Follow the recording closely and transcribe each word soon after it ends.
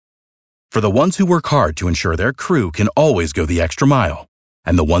For the ones who work hard to ensure their crew can always go the extra mile,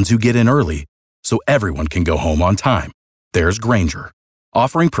 and the ones who get in early so everyone can go home on time, there's Grainger,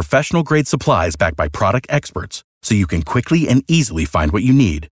 offering professional-grade supplies backed by product experts so you can quickly and easily find what you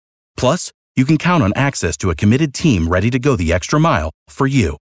need. Plus, you can count on access to a committed team ready to go the extra mile for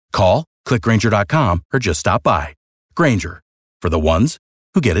you. Call, click Grainger.com, or just stop by. Grainger, for the ones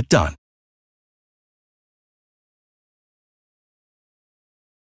who get it done.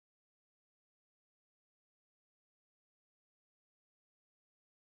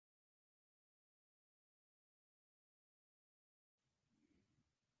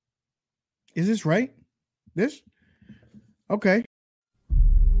 Is this right? This? Okay.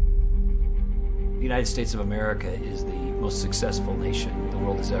 The United States of America is the most successful nation the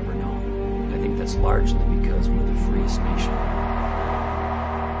world has ever known. And I think that's largely because we're the freest nation.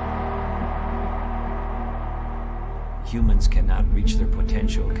 Humans cannot reach their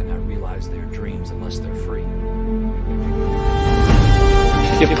potential, cannot realize their dreams unless they're free.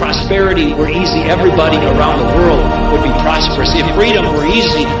 If prosperity were easy, everybody around the world would be prosperous. If freedom were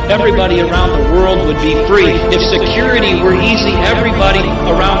easy, everybody around the world would be free. If security were easy, everybody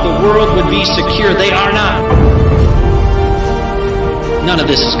around the world would be secure. They are not. None of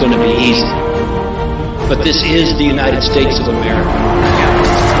this is going to be easy. But this is the United States of America.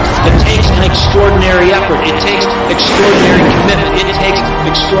 It takes an extraordinary effort. It takes extraordinary commitment. It takes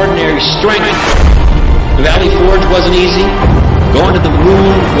extraordinary strength. The Valley Forge wasn't easy. Going to the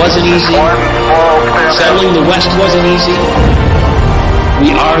moon wasn't easy. Settling the West wasn't easy.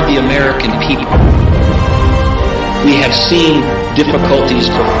 We are the American people. We have seen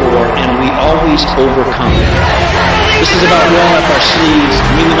difficulties before, and we always overcome them. This is about rolling up our sleeves.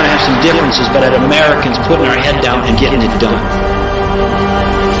 I mean, we might have some differences, but at Americans putting our head down and getting it done.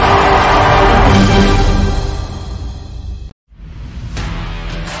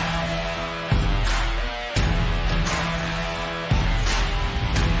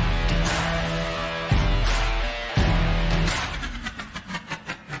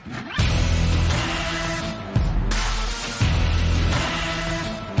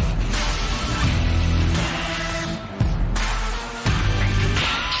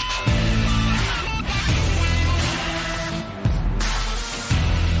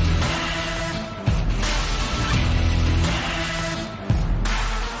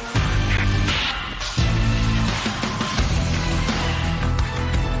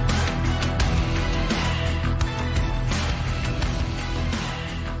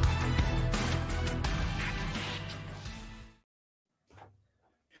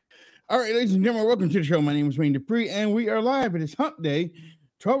 All right, ladies and gentlemen, welcome to the show. My name is Wayne Dupree, and we are live. It is Hump Day,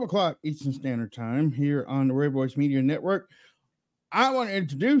 12 o'clock Eastern Standard Time here on the Red Voice Media Network. I want to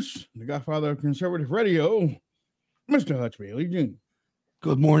introduce the godfather of conservative radio, Mr. Hutch Bailey Jr.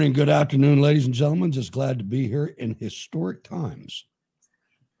 Good morning, good afternoon, ladies and gentlemen. Just glad to be here in historic times.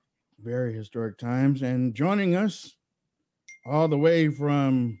 Very historic times. And joining us all the way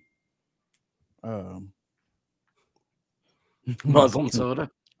from Muslim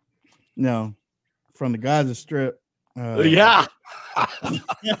soda. No, from the Gaza Strip. Yeah. I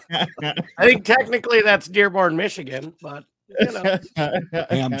think technically that's Dearborn, Michigan, but you know.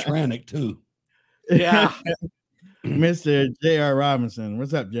 Hamtramck too. Yeah. Mr. J.R. Robinson.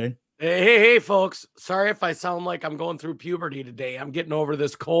 What's up, Jay? Hey, folks. Sorry if I sound like I'm going through puberty today. I'm getting over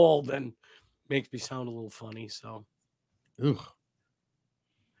this cold and makes me sound a little funny. So,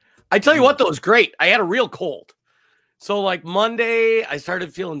 I tell you what, though, it was great. I had a real cold. So like Monday, I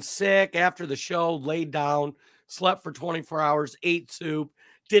started feeling sick after the show, laid down, slept for 24 hours, ate soup,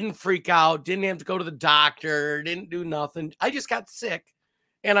 didn't freak out, didn't have to go to the doctor, didn't do nothing. I just got sick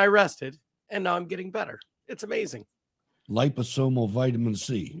and I rested and now I'm getting better. It's amazing. Liposomal vitamin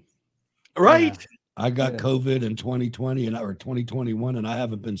C. Right. Yeah. I got COVID in 2020 or 2021 and I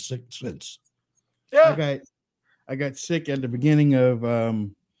haven't been sick since. Yeah. I got sick at the beginning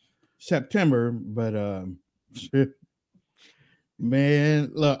of September, but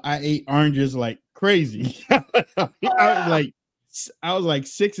man, look, I ate oranges like crazy. I was like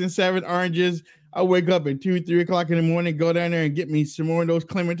 6 and 7 oranges. I wake up at 2, 3 o'clock in the morning, go down there and get me some more of those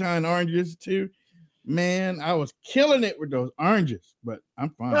Clementine oranges too. Man, I was killing it with those oranges, but I'm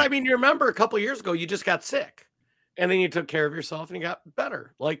fine. But I mean, you remember a couple of years ago, you just got sick and then you took care of yourself and you got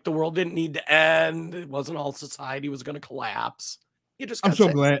better. Like the world didn't need to end. It wasn't all society was going to collapse. You just got sick.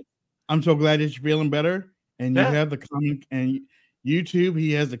 I'm so glad that you're feeling better and you have the common and YouTube,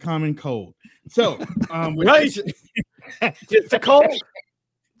 he has the common cold. So, right. Just a cold.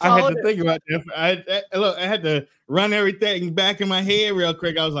 I had to think about that. I had to run everything back in my head real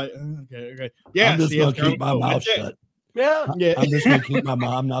quick. I was like, okay. Yeah, I'm just going to keep my mouth shut. Yeah. Yeah. I'm just gonna keep my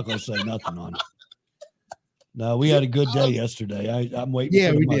mouth. I'm not gonna say nothing on it. No, we had a good day yesterday. I'm waiting Yeah,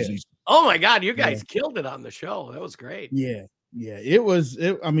 for the we did. muzzies. Oh my God, you guys killed it on the show. That was great. Yeah. Yeah. It was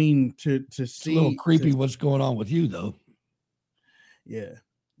I mean, to It's a little see creepy what's going on with you though. Yeah.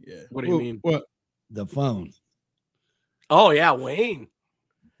 Yeah. What do you mean? What? The phone. Oh yeah, Wayne.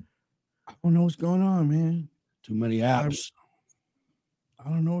 I don't know what's going on, man. Too many apps. I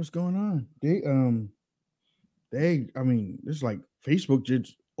don't know what's going on. I mean, it's like Facebook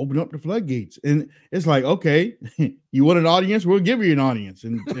just open up the floodgates, and it's like, okay, you want an audience, we'll give you an audience,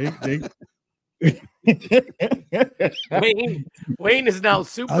 and they Wayne is now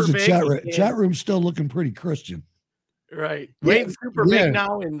super How's the big. chat room still looking pretty Christian? Right. Yeah, Wayne's super big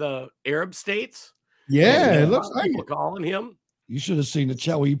now in the Arab states. Yeah, yeah. it looks like people it. calling him. You should have seen the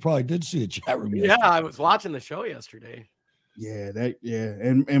chat. Well, you probably did see the chat room. Yeah, I was watching the show yesterday. Yeah,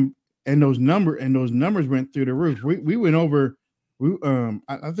 and those numbers went through the roof. We went over.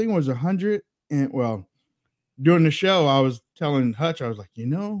 I think it was 100, and well, during the show, I was telling Hutch, I was like,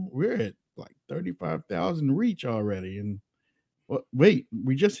 we're at like 35,000 reach already, and wait,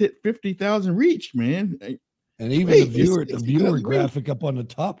 we just hit 50,000 reach, man. And even the viewer graphic up on the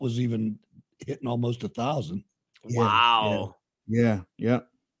top was even hitting almost 1,000. Wow. Yeah.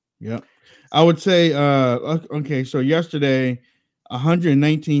 I would say, okay, so yesterday,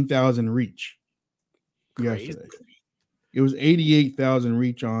 119,000 reach. Crazy. Yesterday, it was 88,000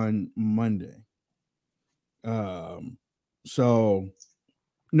 reach on Monday. So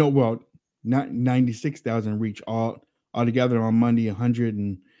no, well, not 96,000 reach altogether on Monday.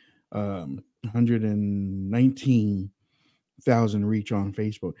 119,000 reach on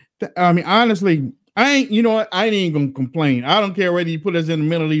Facebook. I mean, honestly, I ain't gonna complain. I don't care whether you put us in the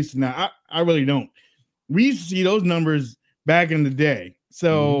Middle East or not. I really don't. We used to see those numbers back in the day.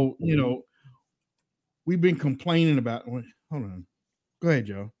 So, we've been complaining about. Hold on. Go ahead,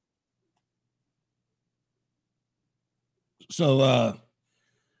 Joe. So,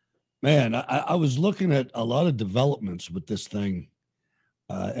 man, I was looking at a lot of developments with this thing.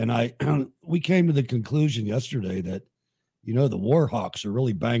 And we came to the conclusion yesterday that, the war hawks are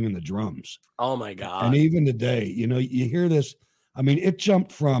really banging the drums. Oh my God. And even today, you hear this. I mean, it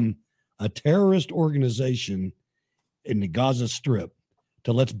jumped from a terrorist organization in the Gaza Strip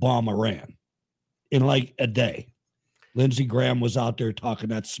to let's bomb Iran in like a day. Lindsey Graham was out there talking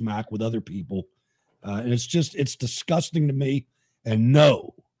that smack with other people. And it's disgusting to me. And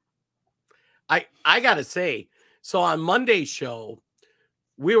no. I got to say, so on Monday's show,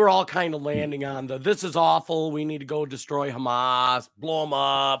 we were all kind of landing on this is awful. We need to go destroy Hamas, blow them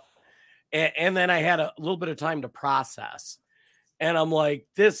up. And then I had a little bit of time to process. And I'm like,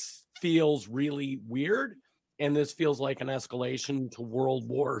 this feels really weird. And this feels like an escalation to World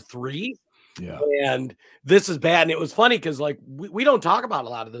War III. Yeah. And this is bad. And it was funny because like we don't talk about a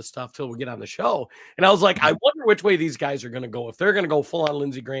lot of this stuff till we get on the show. And I was like, I wonder which way these guys are going to go. If they're going to go full on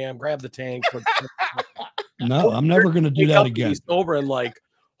Lindsey Graham, grab the tank. No, I'm never going to do that again. Over and like,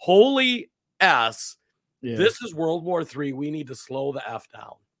 holy S, Yeah. This is World War III. We need to slow the F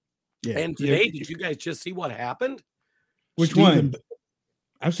down. Yeah. And today, did you guys just see what happened? Which one?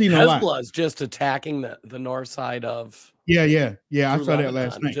 I've seen a lot. Hezbollah's just attacking the north side of. Yeah. I saw that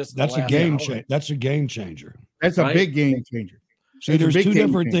last night. That's a game changer. That's a game changer. That's a big game changer. See, there's two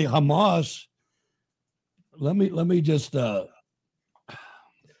different things. Hamas. Let me just. The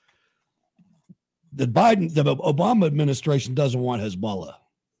Obama administration doesn't want Hezbollah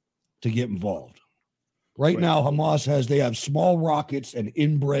to get involved. Right now, Hamas they have small rockets and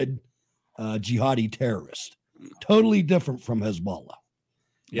inbred jihadi terrorists. Totally different from Hezbollah.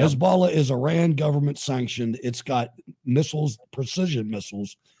 Yep. Hezbollah is Iran government sanctioned. It's got missiles, precision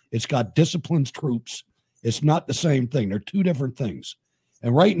missiles. It's got disciplined troops. It's not the same thing. They're two different things.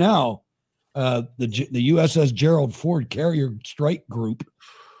 And right now, the USS Gerald Ford carrier strike group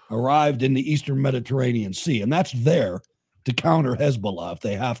arrived in the Eastern Mediterranean Sea, and that's there to counter Hezbollah if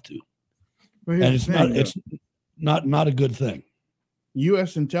they have to. And it's not a good thing.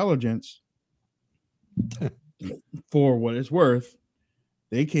 U.S. intelligence, for what it's worth,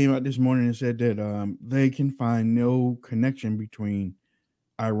 they came out this morning and said that they can find no connection between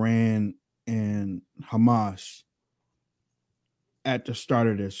Iran and Hamas at the start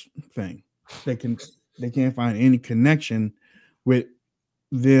of this thing. They can't find any connection with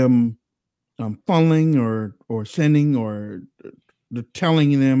them funneling or sending or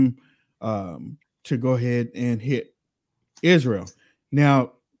telling them to go ahead and hit Israel.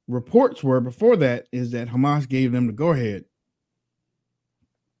 Now, reports were before that is that Hamas gave them the go ahead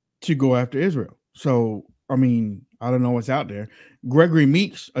to go after Israel. So, I mean, I don't know what's out there. Gregory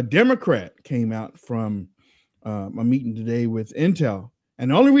Meeks, a Democrat, came out from a meeting today with Intel.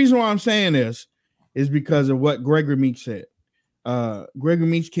 And the only reason why I'm saying this is because of what Gregory Meeks said. Gregory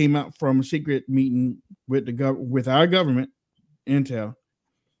Meeks came out from a secret meeting with with our government, Intel,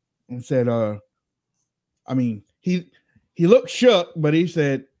 and said, I mean, he looked shook, but he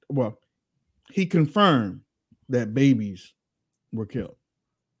said, well, he confirmed that babies were killed.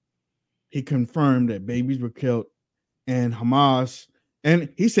 He confirmed that babies were killed, and Hamas, and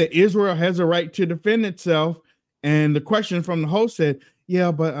he said Israel has a right to defend itself. And the question from the host said,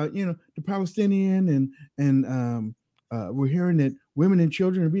 yeah, but you know, the Palestinian and we're hearing that women and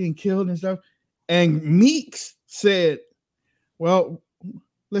children are being killed and stuff. And Meeks said, well,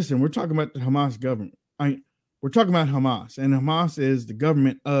 listen, we're talking about the Hamas government. We're talking about Hamas, and Hamas is the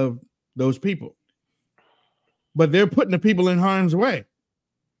government of those people. But they're putting the people in harm's way.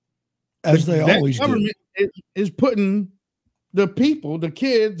 As they always do. Government is putting the people, the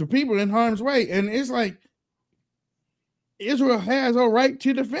kids, the people in harm's way. And it's like, Israel has a right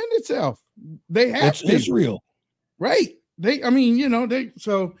to defend itself. They have to. Israel. Right. When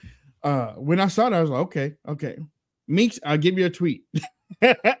I saw that, I was like, okay. Meeks, I'll give you a tweet.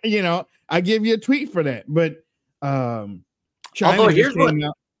 I give you a tweet for that. But although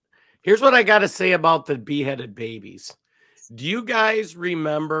here's what I got to say about the beheaded babies. Do you guys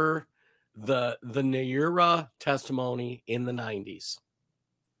remember the Naira testimony in the 90s?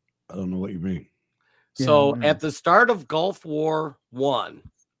 I don't know what you mean. So at the start of Gulf War I,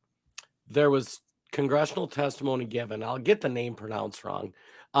 there was congressional testimony given. I'll get the name pronounced wrong.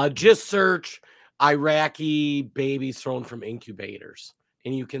 Just search Iraqi babies thrown from incubators,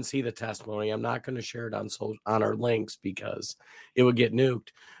 and you can see the testimony. I'm not going to share it on our links because it would get nuked.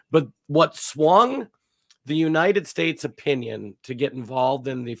 But what swung the United States opinion to get involved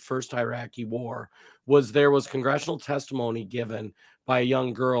in the first Iraqi war was there was congressional testimony given by a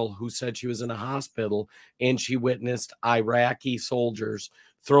young girl who said she was in a hospital and she witnessed Iraqi soldiers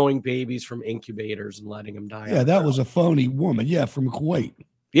throwing babies from incubators and letting them die. Yeah, that was a phony woman. Yeah, from Kuwait.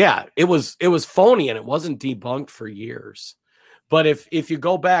 Yeah, it was phony, and it wasn't debunked for years. But if you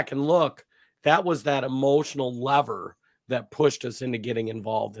go back and look, that was that emotional lever that pushed us into getting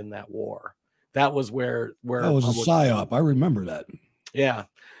involved in that war. That was where that was a psyop. I remember that. Yeah.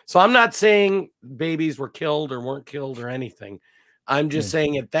 So I'm not saying babies were killed or weren't killed or anything. I'm just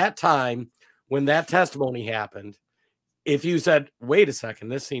saying at that time, when that testimony happened, if you said, wait a second,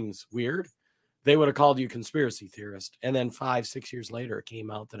 this seems weird, they would have called you conspiracy theorist. And then 5-6 years later, it came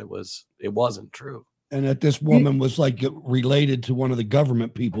out that it wasn't true. And that this woman was like related to one of the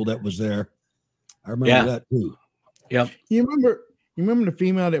government people that was there. I remember that too. Yep. You remember the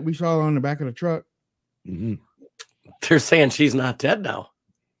female that we saw on the back of the truck? Mm-hmm. They're saying she's not dead now.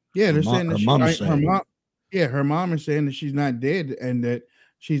 Yeah, they're saying that her mom is saying that she's not dead and that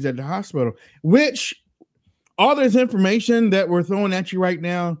she's at the hospital. Which all this information that we're throwing at you right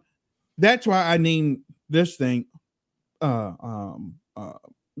now, that's why I named this thing. Be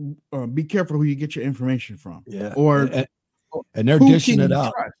careful who you get your information from. Yeah, and they're dishing it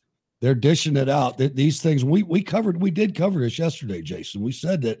out. They're dishing it out. These things we did cover this yesterday, Jason. We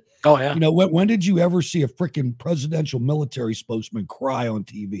said that. Oh yeah. You know, when did you ever see a freaking presidential military spokesman cry on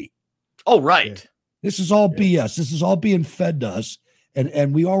TV? Oh right. Yeah. This is all BS. This is all being fed to us,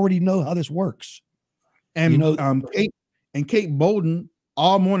 and we already know how this works. And Kate Bolden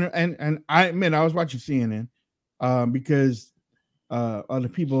all morning, and I admit I was watching CNN because of the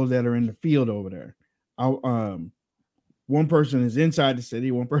people that are in the field over there. One person is inside the city,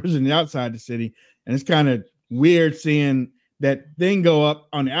 one person is outside the city, and it's kind of weird seeing that thing go up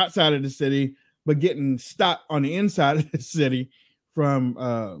on the outside of the city, but getting stopped on the inside of the city from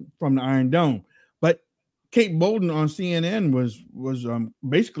the Iron Dome. But Kate Bolden on CNN was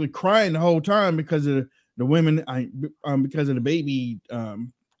basically crying the whole time because of the women, because of the baby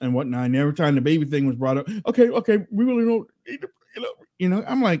and whatnot. And every time the baby thing was brought up, okay, we really don't,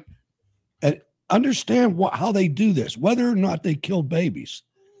 I'm like, and understand how they do this, whether or not they killed babies.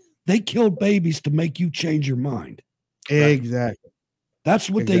 They killed babies to make you change your mind. Exactly. That's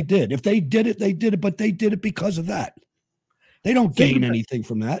what they did. If they did it, they did it, but they did it because of that. They don't gain anything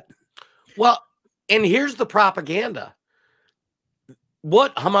from that. Well, and here's the propaganda.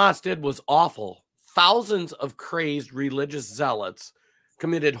 What Hamas did was awful. Thousands of crazed religious zealots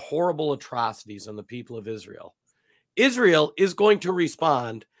committed horrible atrocities on the people of Israel. Israel is going to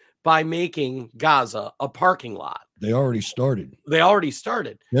respond by making Gaza a parking lot. They already started.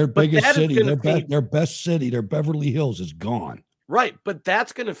 Their biggest city, their best city, their Beverly Hills is gone. Right, but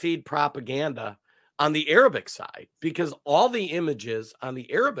that's going to feed propaganda on the Arabic side, because all the images on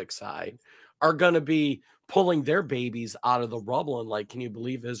the Arabic side are going to be pulling their babies out of the rubble and like, can you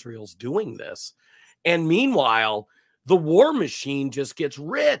believe Israel's doing this? And meanwhile, the war machine just gets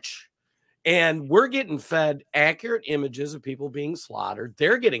rich. And we're getting fed accurate images of people being slaughtered.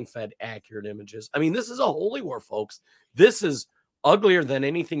 They're getting fed accurate images. I mean, this is a holy war, folks. This is uglier than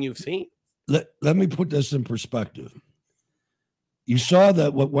anything you've seen. Let me put this in perspective. You saw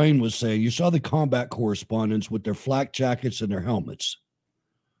that what Wayne was saying. You saw the combat correspondents with their flak jackets and their helmets.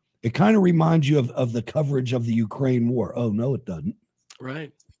 It kind of reminds you of the coverage of the Ukraine war. Oh, no, it doesn't.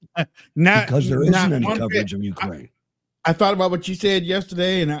 Right. Because there isn't any coverage of Ukraine. I thought about what you said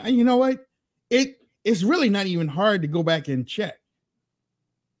yesterday, and you know what? It's really not even hard to go back and check,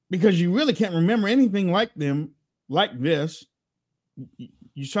 because you really can't remember anything like them, like this.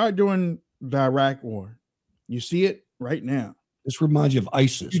 You start doing the Iraq war. You see it right now. This reminds you of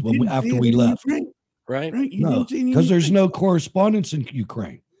ISIS after we left. Right? No, because there's no correspondence in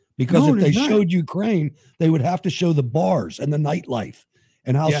Ukraine. Because if they showed Ukraine, they would have to show the bars and the nightlife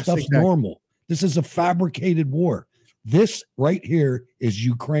and how stuff's normal. This is a fabricated war. This right here is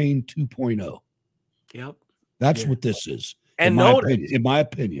Ukraine 2.0. Yep. That's what this is. And in my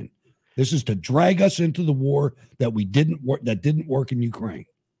opinion, this is to drag us into the war that didn't work in Ukraine.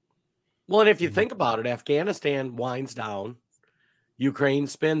 Well, and if you think about it, Afghanistan winds down, Ukraine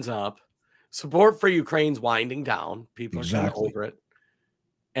spins up, support for Ukraine's winding down. People are kind of over it.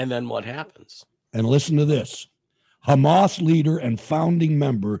 And then what happens? And listen to this. Hamas leader and founding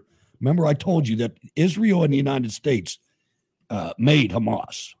member. Remember, I told you that Israel and the United States made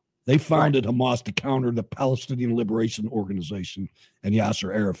Hamas. They founded Hamas to counter the Palestinian Liberation Organization and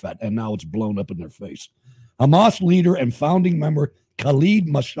Yasser Arafat, and now it's blown up in their face. Hamas leader and founding member Khalid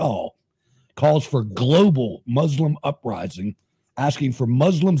Mashal calls for global Muslim uprising, asking for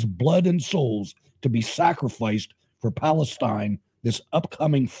Muslims' blood and souls to be sacrificed for Palestine this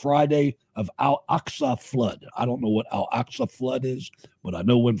upcoming Friday of Al-Aqsa flood. I don't know what Al-Aqsa flood is, but I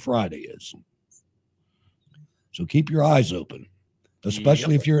know when Friday is. So keep your eyes open,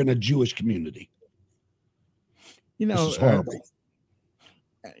 especially if you're in a Jewish community. You know, this is horrible.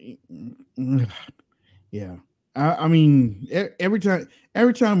 Yeah. I mean, every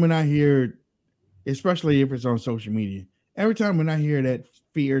time when I hear, especially if it's on social media, every time when I hear that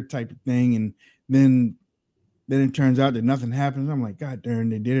fear type of thing, and then it turns out that nothing happens, I'm like, God darn,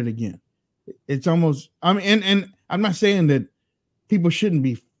 they did it again. It's almost, I mean, and I'm not saying that people shouldn't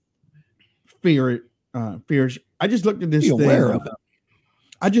be fears. I just looked at this thing. Aware of it.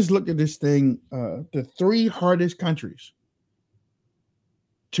 I just looked at this thing. The 3 hardest countries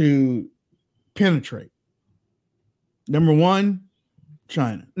to penetrate. Number 1,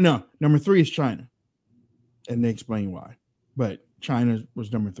 China. No, number 3 is China. And they explain why. But China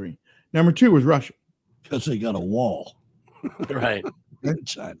was number 3. Number 2 was Russia. Because they got a wall. Right.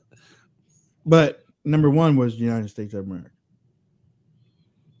 China. But number 1 was the United States of America.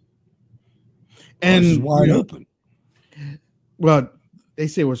 And it's wide open. Well, they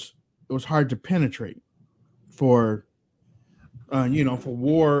say it was hard to penetrate for for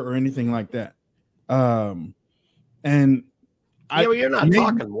war or anything like that. And you're not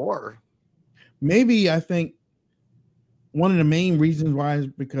talking war. Maybe I think one of the main reasons why is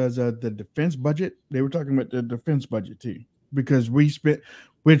because of the defense budget. They were talking about the defense budget too, because we spent,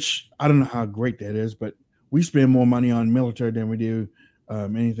 which I don't know how great that is, but we spend more money on military than we do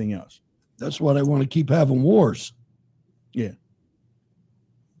anything else. That's why they want to keep having wars. Yeah.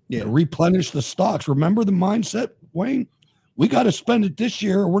 To replenish the stocks. Remember the mindset, Wayne? We got to spend it this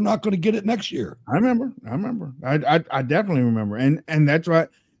year, or we're not going to get it next year. I remember. I definitely remember. And that's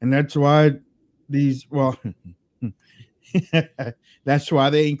why these, well, that's why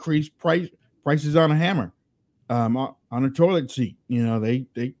they increase prices on a hammer, on a toilet seat. You know, they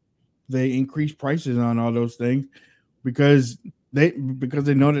increase prices on all those things because they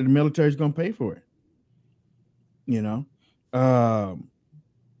know that the military is going to pay for it. You know,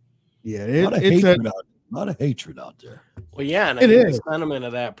 it's a lot of hatred out there. Well, yeah, and I think the sentiment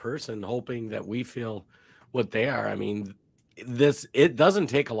of that person hoping that we feel what they are. I mean, it doesn't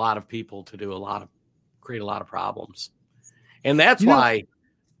take a lot of people to create a lot of problems, and that's why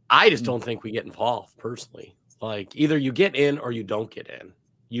I just don't think we get involved personally. Like, either you get in or you don't get in.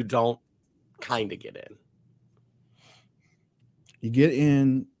 You don't kind of get in. You get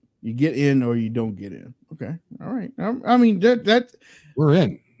in, or you don't get in. Okay, all right. I mean that we're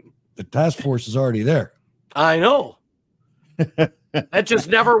in. The task force is already there. I know. That just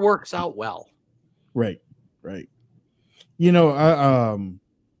never works out well. Right. You know,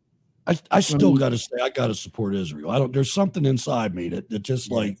 I still got to say I got to support Israel. There's something inside me that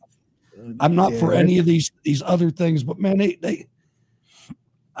just like I'm not for any of these other things, but man, they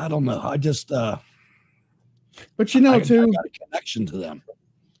I don't know. I just but you know, I too, got a connection to them.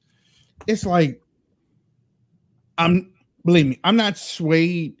 It's like believe me, I'm not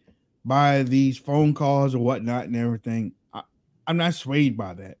swayed by these phone calls or whatnot and everything. I'm not swayed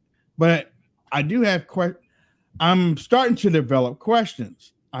by that, but I do have I'm starting to develop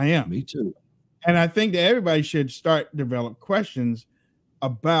questions. I am. Me too. And I think that everybody should start develop questions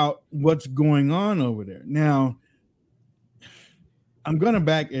about what's going on over there. Now, I'm going to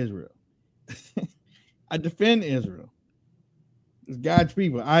back Israel. I defend Israel. It's God's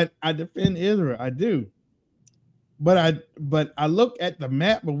people. I defend Israel. I do. But I look at the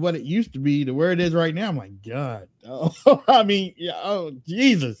map of what it used to be to where it is right now. I'm like, God. Oh, I mean, oh,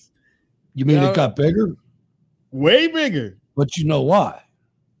 Jesus. You mean it got bigger? Way bigger. But you know why?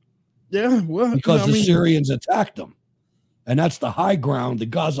 Yeah, well, because the Syrians attacked them. And that's the high ground. The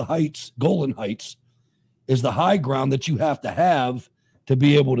Gaza Heights, Golan Heights, is the high ground that you have to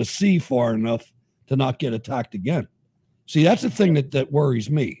be able to see far enough to not get attacked again. See, that's the thing that worries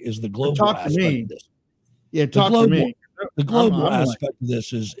me is the global aspect of this. Yeah, talk to me. The global aspect of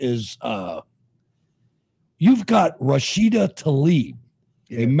this is you've got Rashida Tlaib,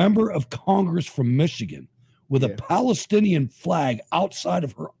 a member of Congress from Michigan, with a Palestinian flag outside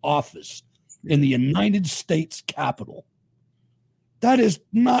of her office in the United States Capitol. That is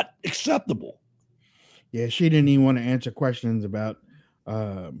not acceptable. Yeah, she didn't even want to answer questions about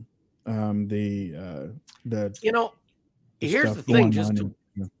the here's the thing, just to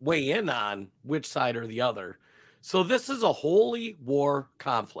weigh in on which side or the other. So this is a holy war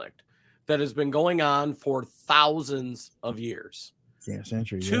conflict that has been going on for thousands of years. Yeah,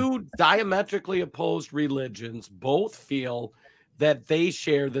 centuries. Two diametrically opposed religions both feel that they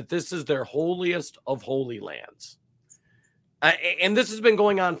share that this is their holiest of holy lands. And this has been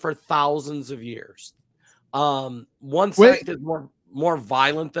going on for thousands of years. One sect is more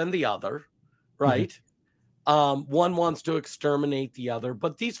violent than the other, right? Mm-hmm. One wants to exterminate the other,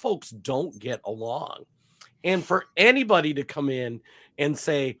 but these folks don't get along. And for anybody to come in and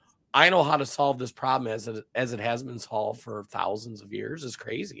say, I know how to solve this problem as it has been solved for thousands of years is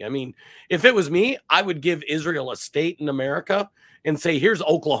crazy. I mean, if it was me, I would give Israel a state in America and say, here's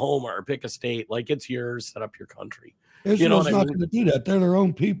Oklahoma, or pick a state, like it's yours, set up your country. Israel's not going to do that. They're their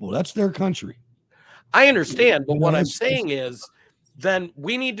own people. That's their country. I understand, but what I'm saying is then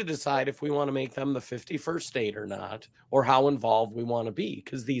we need to decide if we want to make them the 51st state or not, or how involved we want to be,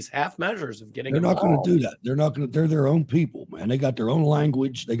 because these half measures of getting they're not going to do that. They're their own people, man. They got their own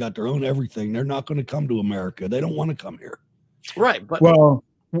language. They got their own everything. They're not going to come to America. They don't want to come here. Right. But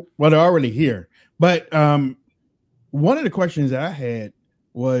they're already here. But one of the questions that I had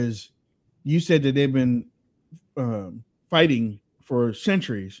was, you said that they've been fighting for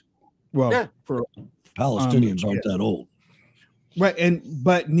centuries. Well, for Palestinians aren't that old, right?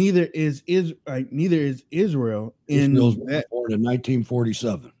 But neither is Israel. Israel's born in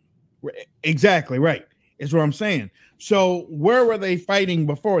 1947. Exactly right. Is what I'm saying. So where were they fighting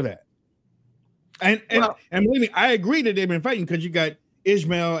before that? And believe me, I agree that they've been fighting because you got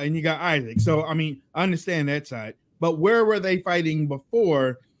Ishmael and you got Isaac. So I mean, I understand that side. But where were they fighting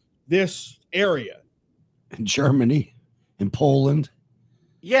before this area? In Germany, in Poland.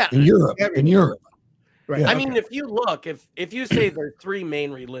 Yeah. In Europe. Right. Yeah, I mean, if you look, if you say there are three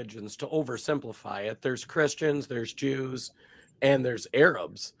main religions, to oversimplify it, there's Christians, there's Jews, and there's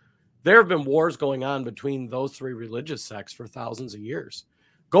Arabs. There have been wars going on between those three religious sects for thousands of years.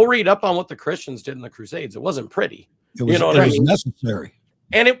 Go read up on what the Christians did in the Crusades. It wasn't pretty. It was necessary.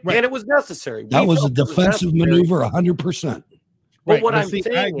 And it was necessary. That was a defensive maneuver 100%. But what I'm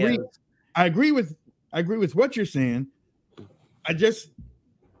saying is, I agree with what you're saying. I just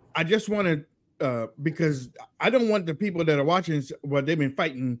want to because I don't want the people that are watching what they've been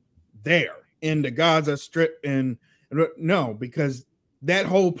fighting there in the Gaza Strip and no, because that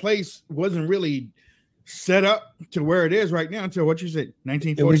whole place wasn't really set up to where it is right now until what you said,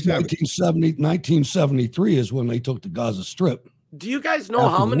 1947. 1973 is when they took the Gaza Strip. Do you guys know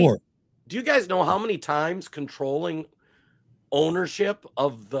how many times controlling ownership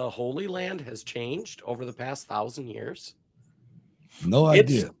of the Holy Land has changed over the past 1,000 years? No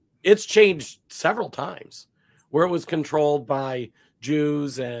idea. It's changed several times where it was controlled by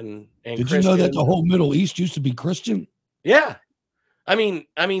Jews and Did Christians. You know that the whole Middle East used to be Christian? Yeah. I mean,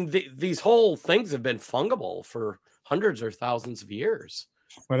 these whole things have been fungible for hundreds or thousands of years.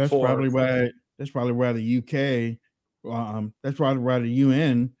 Well, that's probably why the UK, that's probably why the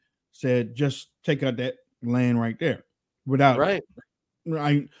UN said just take out that land right there without right.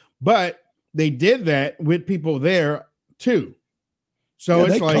 But they did that with people there too. So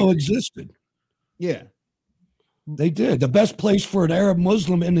it's they coexisted. Yeah, they did. The best place for an Arab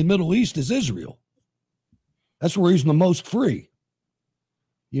Muslim in the Middle East is Israel. That's where he's the most free.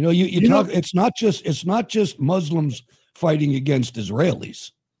 You know, you talk. It's not just Muslims fighting against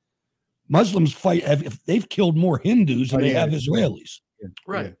Israelis. Muslims fight. They've killed more Hindus than they have Israelis.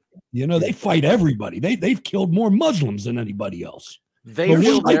 Right. You know, they fight everybody. They've killed more Muslims than anybody else. They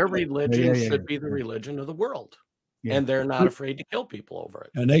feel their religion should be the religion of the world. Yeah. And they're not afraid to kill people over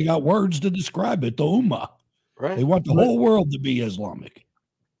it. And they got words to describe it, the Ummah. Right. They want the whole world to be Islamic.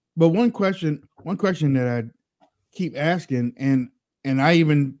 But one question that I keep asking, and I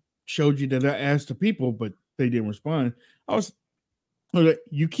even showed you that I asked the people, but they didn't respond.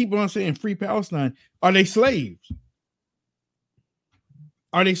 You keep on saying free Palestine. Are they slaves?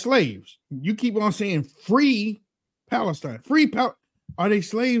 Are they slaves? You keep on saying free Palestine. Are they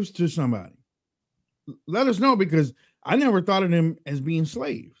slaves to somebody? Let us know, because I never thought of them as being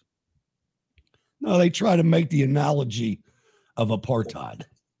slaves. No, they try to make the analogy of apartheid.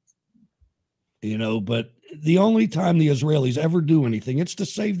 You know, but the only time the Israelis ever do anything, it's to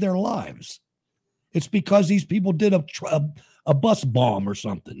save their lives. It's because these people did a bus bomb or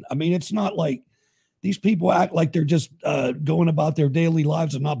something. I mean, it's not like these people act like they're just going about their daily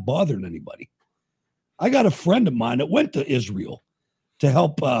lives and not bothering anybody. I got a friend of mine that went to Israel to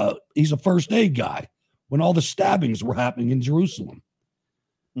help. He's a first aid guy when all the stabbings were happening in Jerusalem.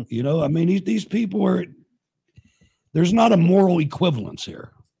 You know, I mean, these people there's not a moral equivalence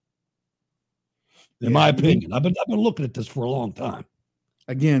here. In my opinion, I've been looking at this for a long time.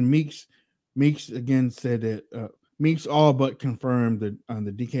 Again, Meeks again said that Meeks all but confirmed that on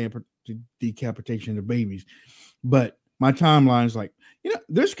the decapitation of babies. But my timeline is like,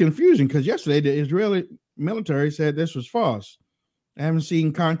 this is confusing, because yesterday the Israeli military said this was false. I haven't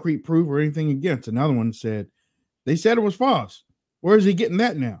seen concrete proof or anything against. Another one said they said it was false. Where is he getting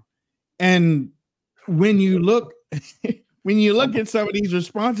that now? And when you look at some of these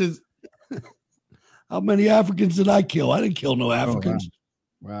responses. How many Africans did I kill? I didn't kill no Africans.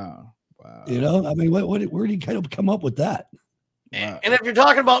 Oh, wow. You know, I mean, where did he kind of come up with that? Wow. And if you're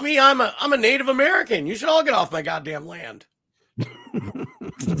talking about me, I'm a Native American. You should all get off my goddamn land.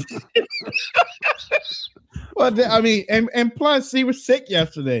 Well, I mean, and plus he was sick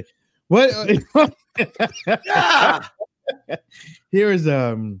yesterday. What? Yeah. Here's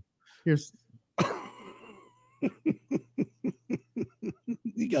You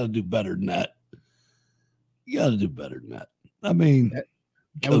got to do better than that. You got to do better than that. I mean, that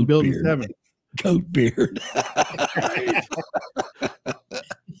was building beard. 7. Coat beard.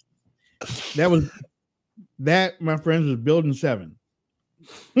 That, my friends, was building 7.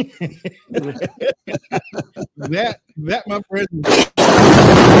 that, my friends.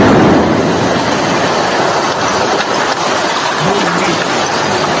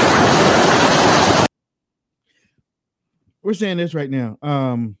 We're saying this right now.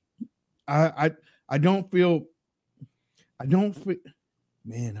 I don't feel,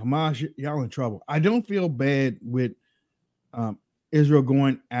 man, Hamas, y'all in trouble. I don't feel bad with Israel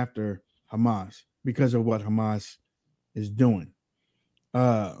going after Hamas because of what Hamas is doing.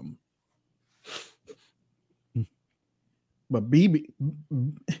 But Bibi's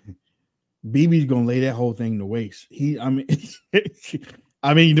gonna lay that whole thing to waste. I mean,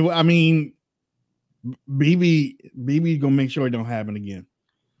 Bibi's gonna make sure it don't happen again.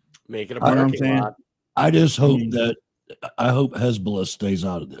 Make it a parking lot. I just hope I hope Hezbollah stays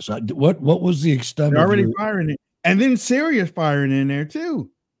out of this. What was the extent? They're already firing it, and then Syria's firing in there too.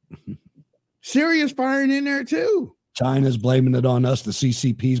 Syria's firing in there too. China's blaming it on us. The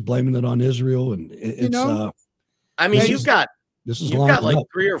CCP's blaming it on Israel, and it's. I mean, you've got like up.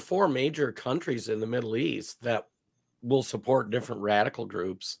 3 or 4 major countries in the Middle East that will support different radical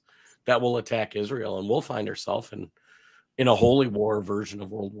groups that will attack Israel, and we'll find ourselves in a holy war version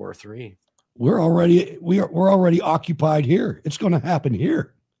of World War III. We're already occupied here. It's going to happen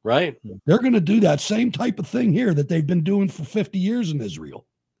here. Right. They're going to do that same type of thing here that they've been doing for 50 years in Israel.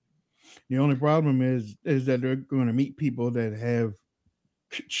 The only problem is that they're going to meet people that have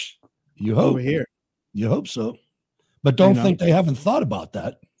over here. You hope so. But don't think they haven't thought about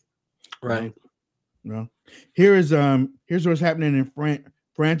that. Right. Well, here's what's happening in France.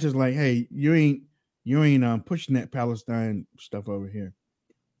 France is like, hey, you ain't pushing that Palestine stuff over here.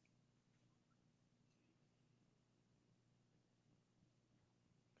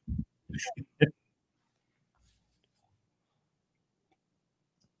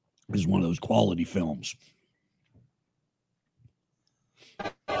 Is one of those quality films.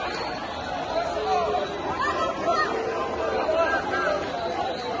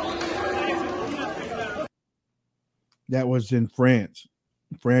 That was in France.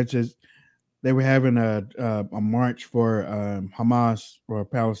 They were having a march for Hamas or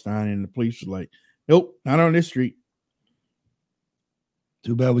Palestine, and the police was like, nope, not on this street.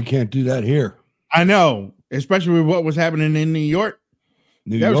 Too bad we can't do that here. I know, especially with what was happening in New York.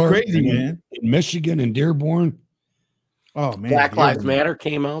 That was crazy, man. In Michigan and Dearborn. Oh man, Black Lives Matter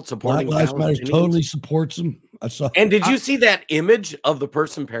came out supporting Black Lives Matter Palestinians. totally supports them. I saw. And did you see that image of the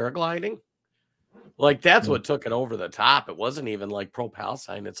person paragliding? Like that's what took it over the top. It wasn't even like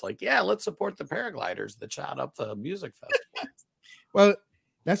pro-Palestine. It's like, yeah, let's support the paragliders that shot up the music festival. Well,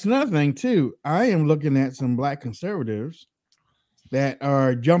 that's another thing too. I am looking at some black conservatives that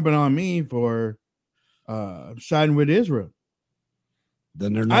are jumping on me for siding with Israel.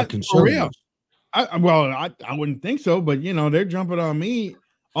 Then they're not conservative. I wouldn't think so, but you know, they're jumping on me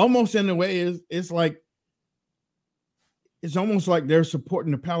almost in a way it's almost like they're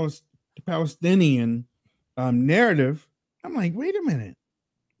supporting the Palestinian narrative. I'm like, wait a minute.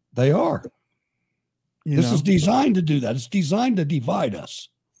 They are. This is designed to do that. It's designed to divide us.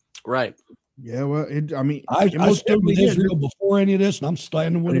 Right. Yeah, well, I stood with Israel before any of this, and I'm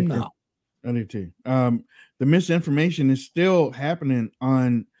standing with them now. I do too. The misinformation is still happening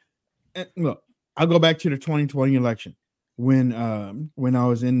on. Look, I'll go back to the 2020 election when I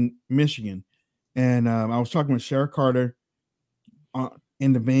was in Michigan, and I was talking with Sarah Carter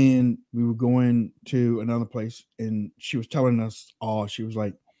in the van. We were going to another place, and she was telling us all. She was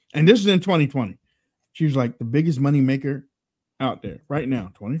like, and this is in 2020. She was like, the biggest money maker out there right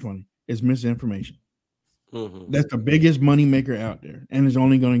now, 2020, is misinformation. Mm-hmm. That's the biggest money maker out there, and it's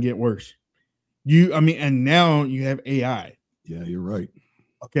only going to get worse. And now you have AI. Yeah, you're right.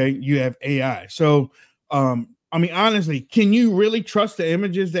 Okay, you have AI. So, honestly, can you really trust the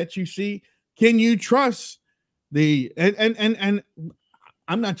images that you see? Can you trust and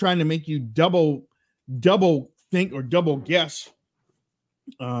I'm not trying to make you double think or double guess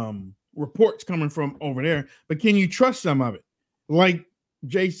reports coming from over there, but can you trust some of it? Like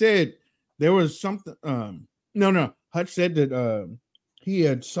Jay said, there was something. Hutch said that he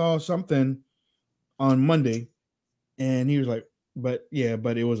had saw something on Monday, and he was like, but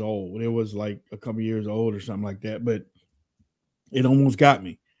it was old. It was like a couple years old or something like that. But it almost got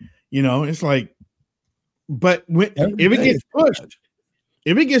me. You know, it's like, but if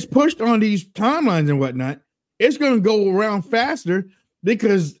it gets pushed on these timelines and whatnot, it's going to go around faster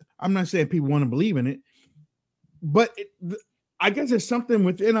because I'm not saying people want to believe in it, but I guess there's something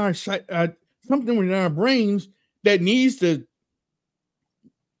within our something within our brains that needs to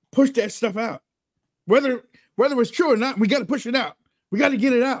push that stuff out. Whether it's true or not, we got to push it out. We got to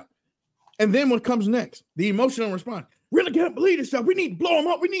get it out. And then what comes next? The emotional response. Really can't believe this stuff. We need to blow them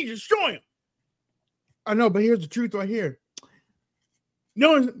up. We need to destroy them. I know, but here's the truth right here.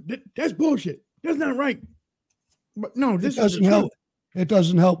 No, that's bullshit. That's not right. But no, this doesn't help. It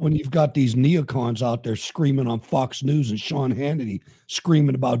doesn't help when you've got these neocons out there screaming on Fox News and Sean Hannity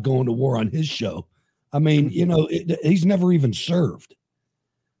screaming about going to war on his show. I mean, you know, he's never even served,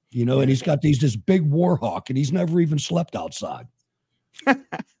 you know, and he's got this big war hawk and he's never even slept outside.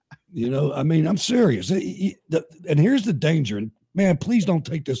 You know, I mean, I'm serious. And here's the danger. And man, please don't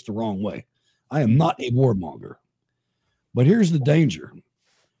take this the wrong way. I am not a warmonger. But here's the danger.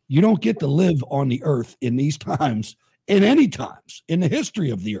 You don't get to live on the earth in these times, in any times in the history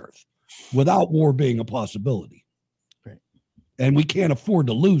of the earth, without war being a possibility. Right. And we can't afford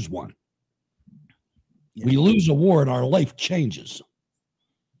to lose one. Yeah. We lose a war and our life changes.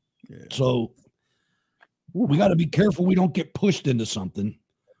 Yeah. So we got to be careful we don't get pushed into something,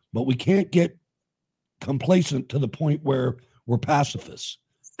 but we can't get complacent to the point where we're pacifists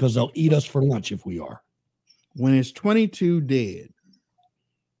because they'll eat us for lunch if we are. When it's 22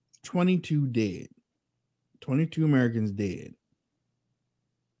 Americans dead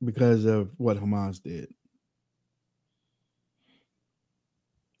because of what Hamas did.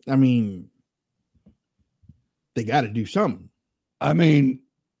 I mean, they got to do something. I mean,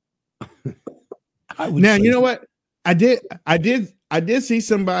 now you know what I did see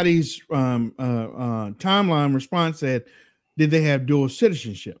somebody's timeline response said, did they have dual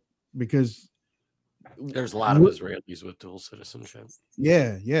citizenship? Because there's a lot of Israelis with dual citizenship.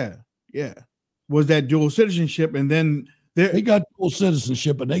 Yeah. Was that dual citizenship? And then they got dual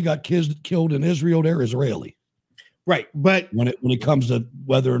citizenship, and they got kids killed in Israel. They're Israeli, right? But when it comes to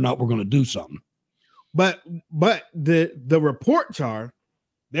whether or not we're going to do something, but the reports are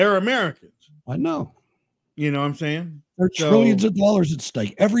they're Americans. I know. You know what I'm saying? There are trillions of dollars at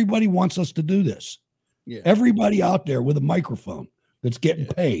stake. Everybody wants us to do this. Yeah. Everybody out there with a microphone that's getting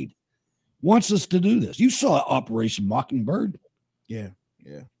paid wants us to do this. You saw Operation Mockingbird. Yeah.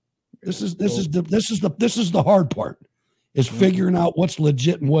 This is the hard part, is figuring out what's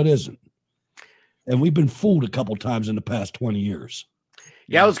legit and what isn't. And we've been fooled a couple times in the past 20 years.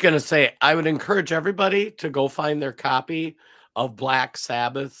 Yeah, I was going to say, I would encourage everybody to go find their copy of Black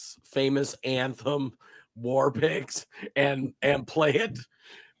Sabbath's famous anthem, War Pigs, and play it.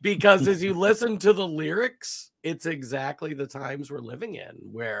 Because as you listen to the lyrics, it's exactly the times we're living in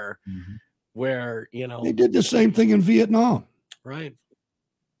where, you know, They did the same thing in Vietnam. Right.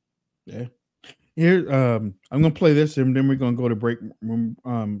 Yeah. Here, I'm gonna play this and then we're gonna go to break.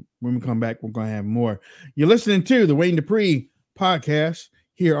 When we come back, we're gonna have more. You're listening to the Wayne Dupree podcast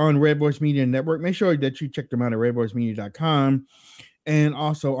here on Red Voice Media Network. Make sure that you check them out at redvoicemedia.com and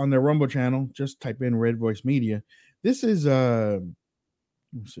also on their Rumble channel. Just type in Red Voice Media. This is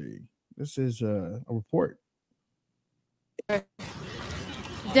let's see. This is a report.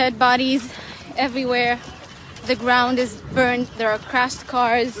 Dead bodies everywhere. The ground is burned. There are crashed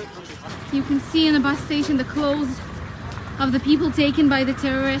cars. You can see in the bus station the clothes of the people taken by the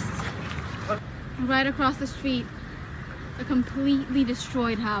terrorists. Right across the street, a completely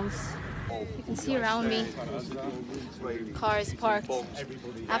destroyed house. You can see around me cars parked,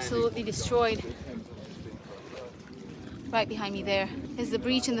 absolutely destroyed. Right behind me there is the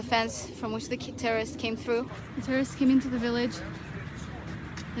breach in the fence from which the terrorists came through. The terrorists came into the village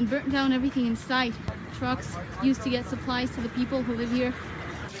and burnt down everything in sight. Trucks used to get supplies to the people who live here.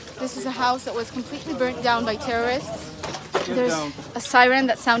 This is a house that was completely burnt down by terrorists. There's a siren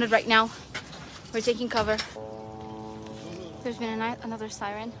that sounded right now. We're taking cover. There's been another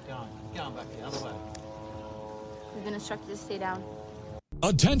siren. We've been instructed to stay down.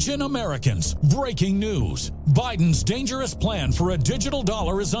 Attention Americans, breaking news. Biden's dangerous plan for a digital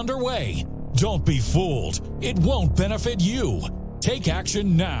dollar is underway. Don't be fooled. It won't benefit you. Take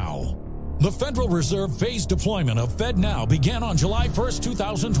action now. The Federal Reserve phased deployment of FedNow began on July 1st,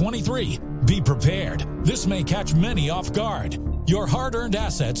 2023. Be prepared. This may catch many off guard. Your hard-earned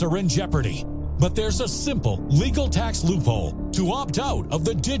assets are in jeopardy. But there's a simple legal tax loophole to opt out of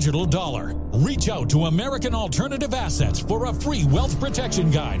the digital dollar. Reach out to American Alternative Assets for a free wealth protection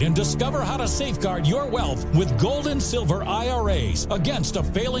guide and discover how to safeguard your wealth with gold and silver IRAs against a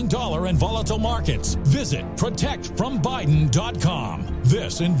failing dollar and volatile markets. Visit protectfrombiden.com.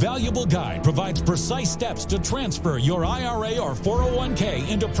 This invaluable guide provides precise steps to transfer your IRA or 401k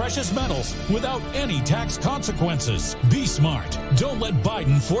into precious metals without any tax consequences. Be smart. Don't let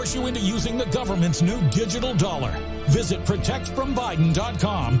Biden force you into using the government's new digital dollar. Visit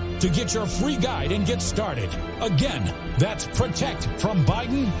protectfrombiden.com to get your free guide and get started. Again, that's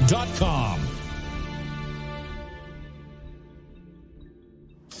protectfrombiden.com.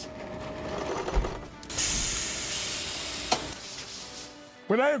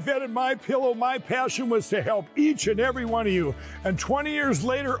 When I invented MyPillow, my passion was to help each and every one of you. And 20 years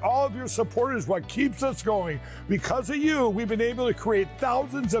later, all of your support is what keeps us going. Because of you, we've been able to create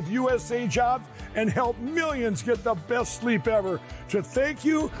thousands of USA jobs and help millions get the best sleep ever. To thank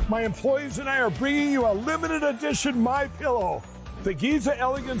you, my employees and I are bringing you a limited edition MyPillow. The Giza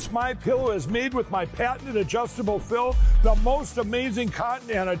Elegance MyPillow is made with my patented adjustable fill, the most amazing cotton,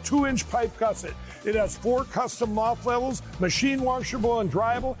 and a 2-inch pipe gusset. It has 4 custom loft levels, machine washable and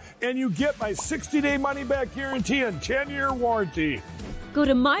dryable, and you get my 60-day money-back guarantee and 10-year warranty. Go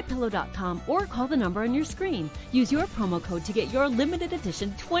to mypillow.com or call the number on your screen. Use your promo code to get your limited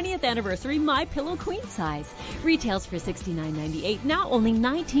edition 20th anniversary MyPillow queen size. Retails for $69.98, now only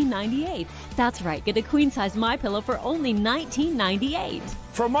 $19.98. That's right, get a queen size MyPillow for only $19.98.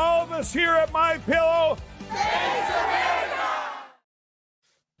 From all of us here at MyPillow, thanks, America!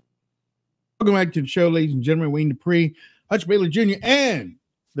 Welcome back to the show, ladies and gentlemen. Wayne Dupree, Hutch Bailey Jr., and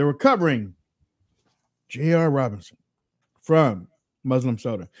the recovering J.R. Robinson from Muslim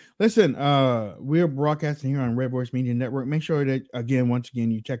Soda. Listen, we're broadcasting here on Red Voice Media Network. Make sure that, once again,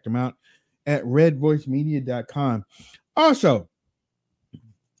 you check them out at redvoicemedia.com. Also,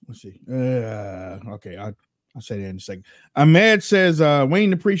 let's see. Okay, I'll say that in a second. Ahmed says, Wayne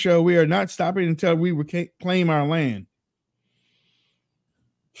Dupree Show, we are not stopping until we reclaim our land.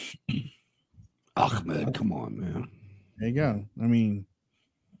 Ahmed, come on, man. There you go. I mean,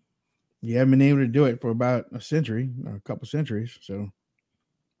 you haven't been able to do it for about a century or a couple centuries. So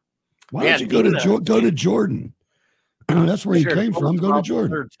why don't you go to Jordan? That's where he came from. Go to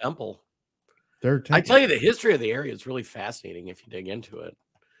Jordan. Third temple. Third temple. I tell you, the history of the area is really fascinating if you dig into it.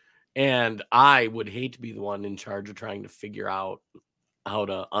 And I would hate to be the one in charge of trying to figure out how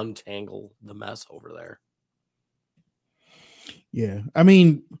to untangle the mess over there. Yeah. I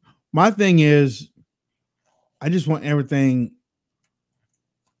mean, my thing is, I just want everything.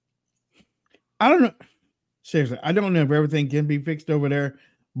 I don't know. Seriously, I don't know if everything can be fixed over there,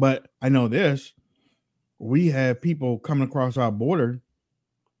 but I know this. We have people coming across our border.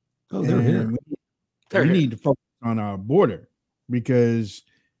 Oh, they're here. We need to focus on our border because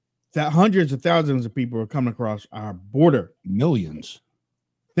that hundreds of thousands of people are coming across our border. Millions.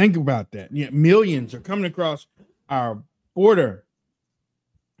 Think about that. Yeah, millions are coming across our border.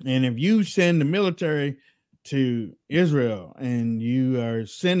 And if you send the military to Israel and you are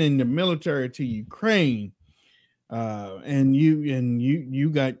sending the military to Ukraine, and you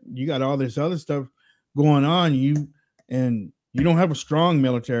got all this other stuff going on, you don't have a strong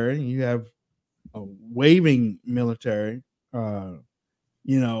military, you have a waving military. I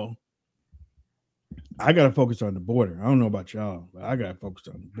got to focus on the border. I don't know about y'all, but I got to focus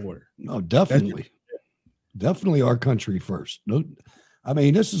on the border. No, definitely our country first. No, I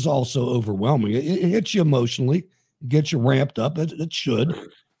mean, this is also overwhelming. It hits you emotionally, gets you ramped up. It should,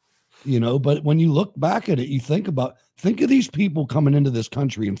 but when you look back at it, you think of these people coming into this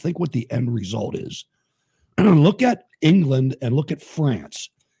country and think what the end result is. Look at England and look at France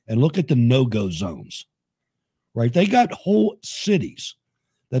and look at the no-go zones, right? They got whole cities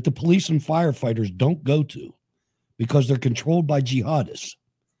that the police and firefighters don't go to because they're controlled by jihadists.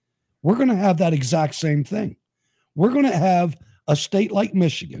 We're going to have that exact same thing. We're going to have a state like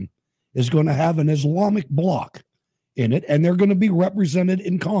Michigan is going to have an Islamic bloc in it, and they're going to be represented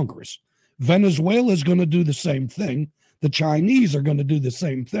in Congress. Venezuela is going to do the same thing. The Chinese are going to do the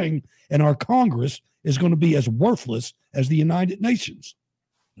same thing, and our Congress is going to be as worthless as the United Nations.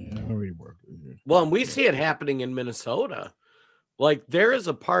 Yeah, already worthless. Well, and we see it happening in Minnesota. Like, there is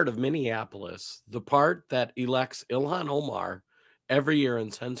a part of Minneapolis, the part that elects Ilhan Omar every year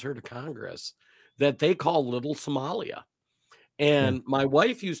and sends her to Congress, that they call Little Somalia. And my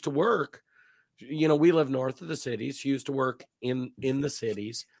wife used to work, we live north of the cities. She used to work in the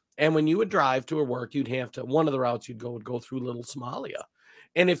cities. And when you would drive to her work, you'd have to, one of the routes you'd go would go through Little Somalia.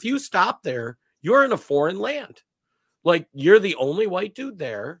 And if you stop there, you're in a foreign land. Like, you're the only white dude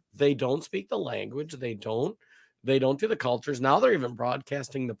there. They don't speak the language. They don't do the cultures. Now they're even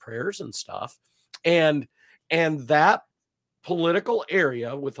broadcasting the prayers and stuff. And that political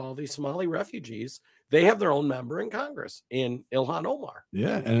area with all these Somali refugees, they have their own member in Congress in Ilhan Omar.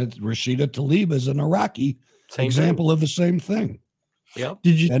 Yeah, and it's Rashida Tlaib is an Iraqi Same example thing. of the same thing. Yep.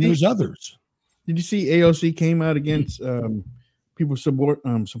 There's others. Did you see AOC came out against people supporting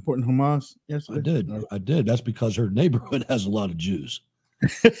Hamas yesterday? I did. That's because her neighborhood has a lot of Jews.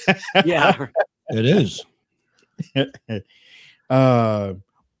 Yeah. It is. Real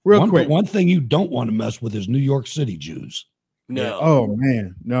quick. One thing you don't want to mess with is New York City Jews. No. Oh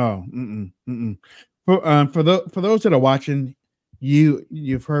man, no. For those that are watching,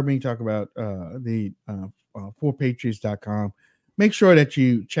 you've heard me talk about the 4patriots.com. Make sure that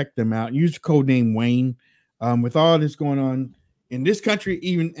you check them out. Use the code name Wayne. With all this going on in this country,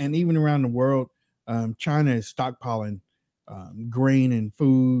 even around the world, China is stockpiling grain and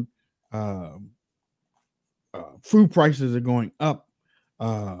food. Food prices are going up.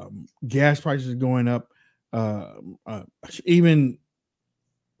 Gas prices are going up. Even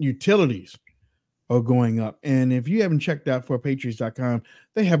utilities are going up. And if you haven't checked out 4patriots.com,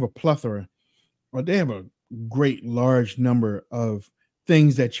 they have a plethora, or they have a great large number of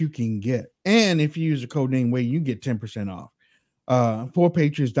things that you can get. And if you use the code name Wayne, you get 10% off.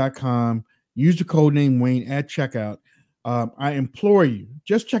 4patriots.com. Use the code name Wayne at checkout. I implore you,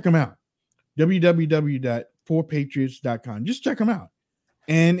 just check them out. www.4patriots.com. Just check them out.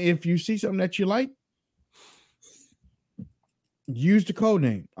 And if you see something that you like, use the code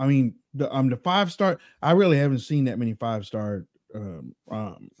name. I mean, the 5-star. I really haven't seen that many 5-star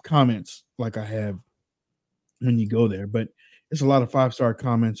comments like I have when you go there, but it's a lot of 5-star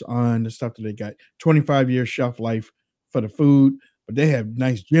comments on the stuff that they got. 25-year shelf life for the food, but they have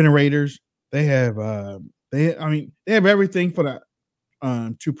nice generators. They have they have everything for that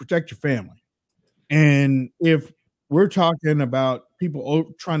to protect your family. And if we're talking about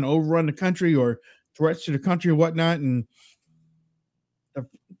people trying to overrun the country or threats to the country or whatnot, and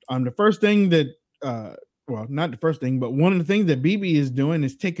the first thing that not the first thing, but one of the things that Bibi is doing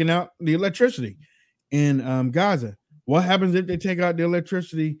is taking out the electricity in Gaza. What happens if they take out the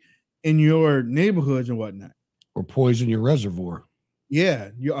electricity in your neighborhoods and whatnot? Or poison your reservoir. Yeah,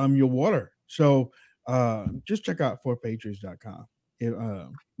 your water. So just check out 4patriots.com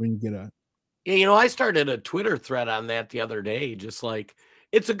when you get a. Yeah, I started a Twitter thread on that the other day. Just like,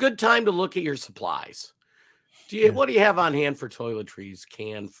 it's a good time to look at your supplies. What do you have on hand for toiletries,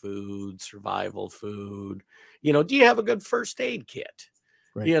 canned food, survival food? Do you have a good first aid kit?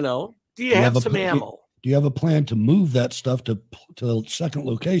 Right. Do you have some ammo? Do you have a plan to move that stuff to the second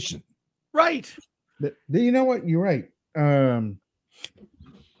location? Right. You know what? You're right.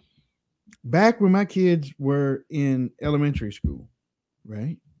 Back when my kids were in elementary school,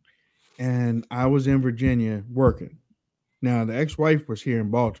 right? And I was in Virginia working. Now the ex-wife was here in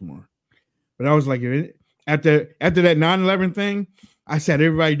Baltimore, but I was like, after that 9/11 thing, I sat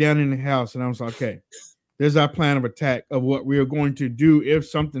everybody down in the house, and I was like, okay, there's our plan of attack of what we are going to do if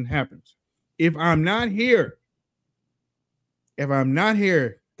something happens. If I'm not here,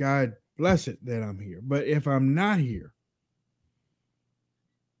 God bless it that I'm here. But if I'm not here,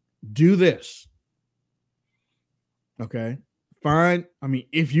 do this. Okay.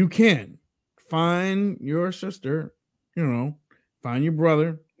 If you can, find your sister, find your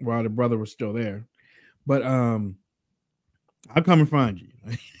brother while the brother was still there. But I'll come and find you.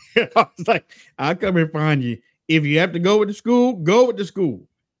 I was like, I'll come and find you. If you have to go with the school, go with the school.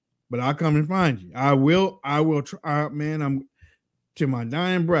 But I'll come and find you. I will try, man. I'm to my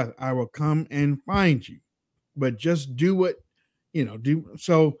dying breath. I will come and find you. But just do what, do.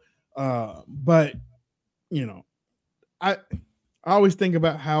 So, but, I always think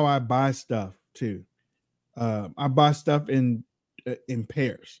about how I buy stuff too. I buy stuff in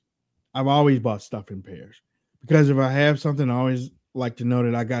pairs. I've always bought stuff in pairs because if I have something, I always like to know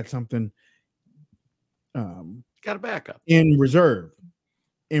that I got something. Got a backup in reserve.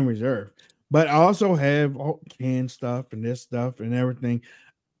 But I also have canned stuff and this stuff and everything.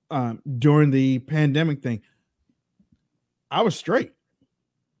 During the pandemic thing, I was straight.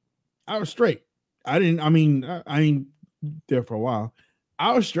 I ain't there for a while.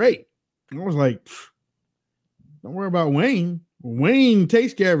 I was straight. I was like, don't worry about Wayne. Wayne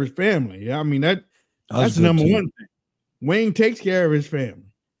takes care of his family. I mean, that's the number one thing. Wayne takes care of his family.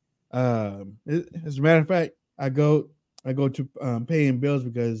 As a matter of fact, I go to paying bills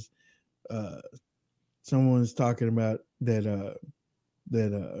because someone's talking about that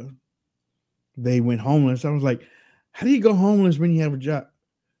they went homeless. I was like, how do you go homeless when you have a job?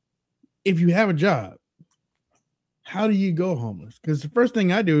 If you have a job, how do you go homeless? Because the first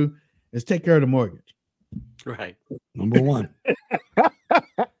thing I do is take care of the mortgage. Right. Number one.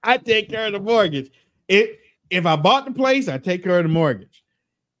 I take care of the mortgage. If I bought the place, I take care of the mortgage.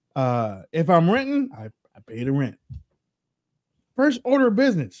 If I'm renting, I pay the rent. First order of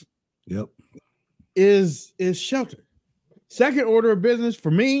business. Yep. Is shelter. Second order of business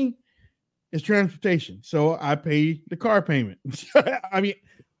for me is transportation. So I pay the car payment. I mean,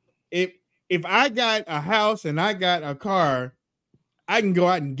 if I got a house and I got a car, I can go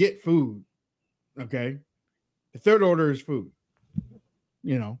out and get food. Okay. The third order is food.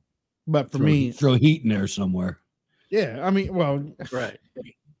 But for me, throw heat in there somewhere. Yeah, I mean, well, right.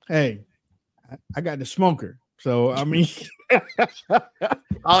 Hey, I got the smoker. So I mean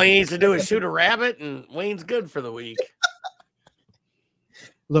all he needs to do is shoot a rabbit and Wayne's good for the week.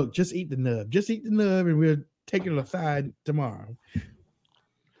 Look, just eat the nub. And we'll take it aside tomorrow.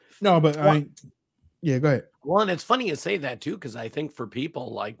 No, but yeah, go ahead. Well, and it's funny you say that too, because I think for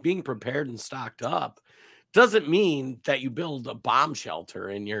people like being prepared and stocked up doesn't mean that you build a bomb shelter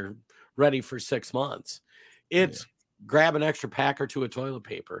and you're ready for 6 months. It's grab an extra pack or two of toilet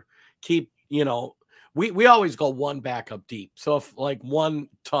paper. Keep, we always go one backup deep. So if like one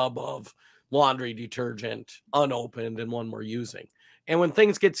tub of laundry detergent unopened and one we're using. And when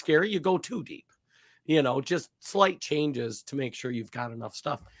things get scary, you go too deep. Just slight changes to make sure you've got enough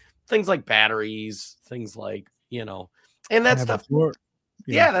stuff. Things like batteries, things like, and that stuff.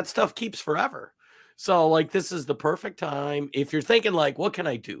 That stuff keeps forever. So like, this is the perfect time. If you're thinking like, what can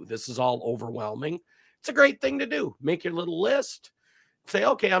I do? This is all overwhelming. It's a great thing to do. Make your little list. Say,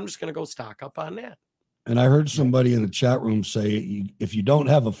 okay, I'm just going to go stock up on that. And I heard somebody in the chat room say, if you don't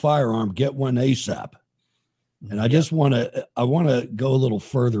have a firearm, get one ASAP. And I just want to go a little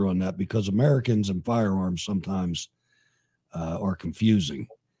further on that because Americans and firearms sometimes are confusing.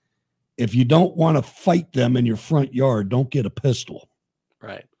 If you don't want to fight them in your front yard, don't get a pistol.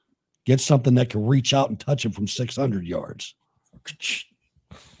 Right. Get something that can reach out and touch them from 600 yards.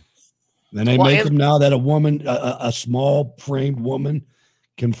 Then they make them now that a woman, a small framed woman,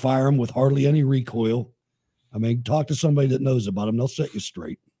 can fire them with hardly any recoil. I mean, talk to somebody that knows about them. They'll set you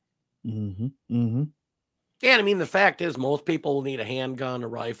straight. Mm-hmm. Mm-hmm. Yeah, I mean, the fact is most people will need a handgun, a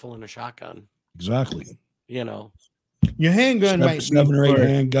rifle, and a shotgun. Exactly. Your handgun might 7 or 8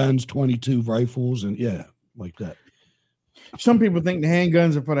 handguns, 22 rifles, and like that. Some people think the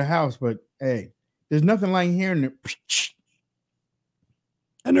handguns are for the house, but hey, there's nothing like hearing it.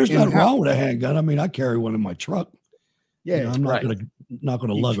 And there's nothing wrong with a handgun. I mean, I carry one in my truck. Yeah, I'm not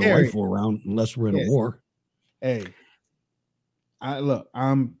gonna lug a rifle around unless we're in a war. Hey, I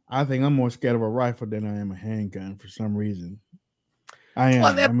think I'm more scared of a rifle than I am a handgun for some reason. I am.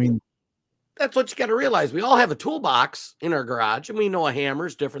 Well, that's what you got to realize. We all have a toolbox in our garage, and we know a hammer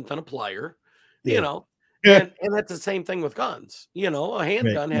is different than a plier. And that's the same thing with guns. A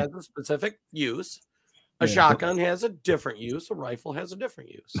handgun has a specific use. A shotgun has a different use. A rifle has a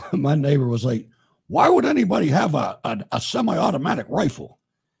different use. My neighbor was like, why would anybody have a semi-automatic rifle?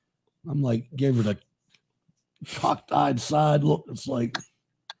 I'm like, gave her the cocked-eyed side look. It's like,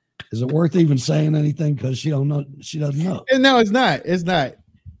 is it worth even saying anything? Because she don't know. She doesn't know. And no, it's not. It's not.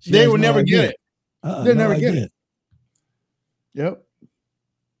 They will never get it. They'll never get it. Yep.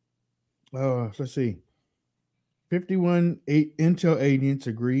 Let's see. 51 intel agents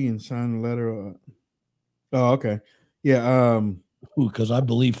agree and sign a letter. Oh, okay. Yeah. Because I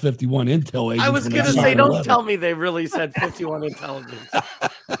believe 51 intel agents. I was going to say, don't tell me they really said 51 intelligence.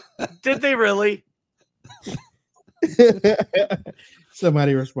 Did they really?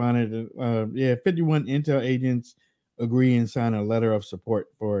 Somebody responded. 51 intel agents agree and sign a letter of support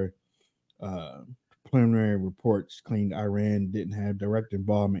for preliminary reports claimed Iran didn't have direct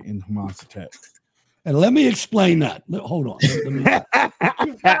involvement in Hamas attacks. And let me explain that. Hold on.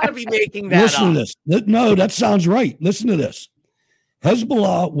 You've got to be making that Listen up. to this. No, that sounds right. Listen to this.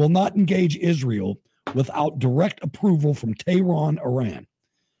 Hezbollah will not engage Israel without direct approval from Tehran, Iran.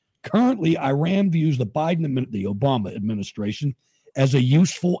 Currently, Iran views the Obama administration as a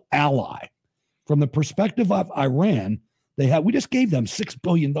useful ally. From the perspective of Iran, we just gave them $6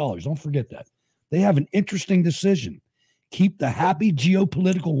 billion. Don't forget that. They have an interesting decision. Keep the happy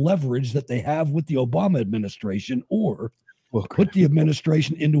geopolitical leverage that they have with the Obama administration, or put the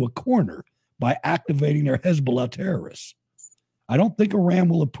administration into a corner by activating their Hezbollah terrorists. I don't think Iran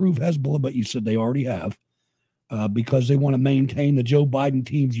will approve Hezbollah, but you said they already have, because they want to maintain the Joe Biden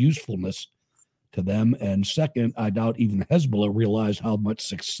team's usefulness to them. And second, I doubt even Hezbollah realized how much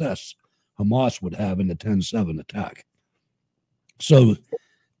success Hamas would have in the 10-7 attack. So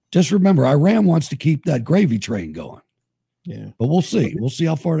just remember, Iran wants to keep that gravy train going. Yeah. But we'll see. We'll see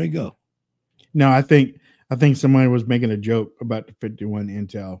how far they go. No, I think somebody was making a joke about the 51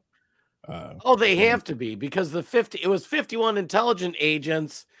 intel. They have to be, because it was 51 intelligent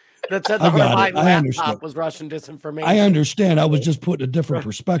agents that said the I got Hunter it. Biden I understand. laptop was Russian disinformation. I understand. I was just putting a different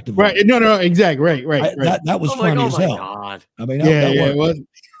perspective. Right. No, exactly. Right. That was funny as hell. God. I mean, that it was.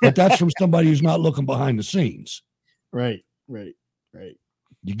 But that's from somebody who's not looking behind the scenes. Right.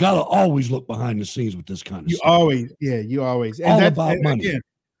 You got to always look behind the scenes with this kind of stuff. You always. And all about money.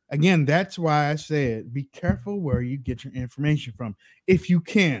 Again, that's why I said be careful where you get your information from, if you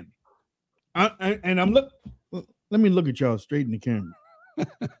can. Let me look at y'all straight in the camera.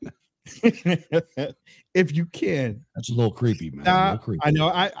 If you can. That's a little creepy, man. Little creepy. I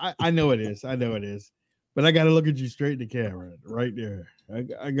know. I know it is. But I got to look at you straight in the camera, right there. I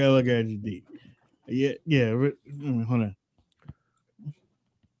got to look at you deep. Yeah. Hold on.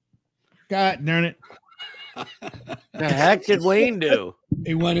 God darn it. The heck did Wayne do?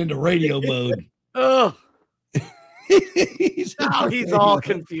 He went into radio mode. Oh. He's all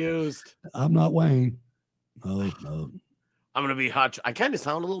confused. I'm not Wayne. No. I'm gonna be Hutch. I kind of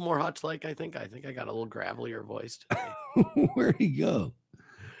sound a little more Hutch-like. I think I got a little gravelier voice today. Where'd he go?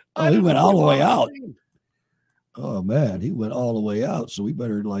 Oh, he went all the way out. Oh man, he went all the way out. So we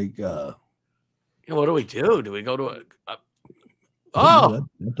better what do we do? Do we go to a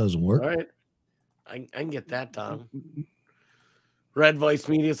that doesn't work. All right. I can get that done. Red Voice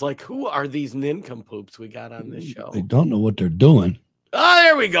Media is like, who are these nincompoops we got on this show? They don't know what they're doing. Oh,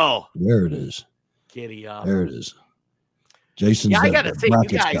 there we go. There it is. Giddy up. There it is. Jason's I gotta say, you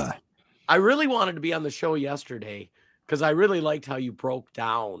guys, guy. I really wanted to be on the show yesterday because I really liked how you broke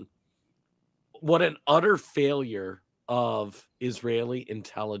down what an utter failure of Israeli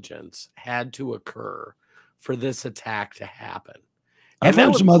intelligence had to occur for this attack to happen. I've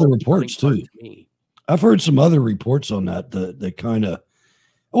heard some other reports too. I've heard some other reports on that. The kind of,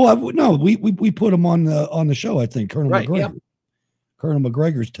 we put them on the show. I think Colonel McGregor, yep. Colonel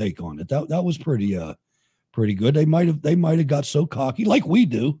McGregor's take on it. That was pretty good. They might have got so cocky like we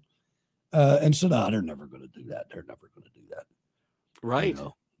do, and said, they're never going to do that. They're never going to do that. Right.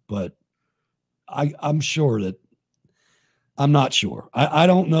 But I'm sure that. I'm not sure. I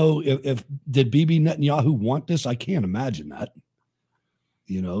don't know if did Bibi Netanyahu want this. I can't imagine that.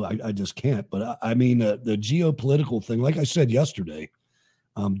 I just can't. But I mean, the geopolitical thing, like I said yesterday,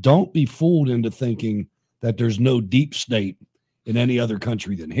 don't be fooled into thinking that there's no deep state in any other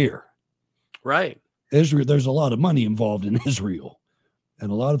country than here. Right. Israel, there's a lot of money involved in Israel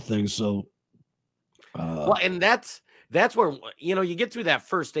and a lot of things. So, and that's where, you get through that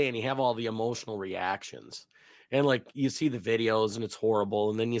first day and you have all the emotional reactions. And like you see the videos and it's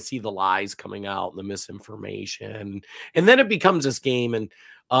horrible. And then you see the lies coming out and the misinformation. And then it becomes this game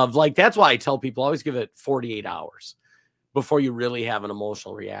of that's why I tell people always give it 48 hours before you really have an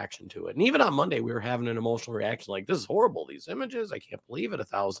emotional reaction to it. And even on Monday, we were having an emotional reaction. Like, this is horrible. These images, I can't believe it.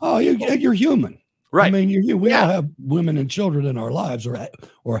 1,000. Oh, you're human. Right. I mean, we all have women and children in our lives,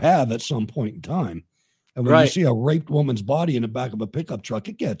 or have at some point in time. And when you see a raped woman's body in the back of a pickup truck,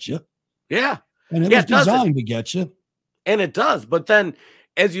 it gets you. Yeah. And it was designed to get you. And it does. But then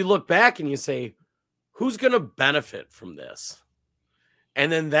as you look back and you say, who's going to benefit from this?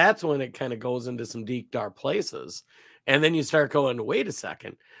 And then that's when it kind of goes into some deep, dark places. And then you start going, wait a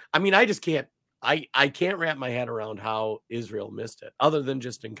second. I mean, I just can't, I can't wrap my head around how Israel missed it other than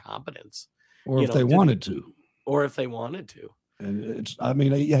just incompetence. Or if they wanted to. Or if they wanted to. And it's, I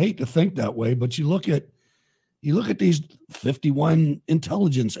mean, you hate to think that way, but you look at these 51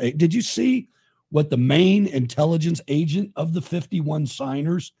 intelligence. Did you see what the main intelligence agent of the 51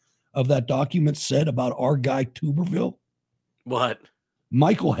 signers of that document said about our guy Tuberville? What?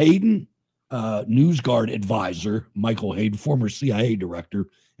 Michael Hayden, NewsGuard advisor, Michael Hayden, former CIA director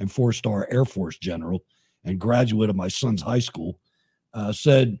and 4-star Air Force general and graduate of my son's high school,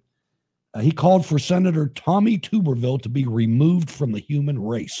 said he called for Senator Tommy Tuberville to be removed from the human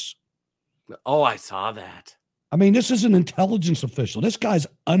race. Oh, I saw that. I mean, this is an intelligence official. This guy's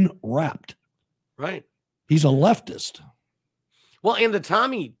unwrapped. Right. He's a leftist. Well, and the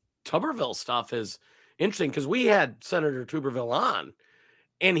Tommy Tuberville stuff is interesting because we had Senator Tuberville on,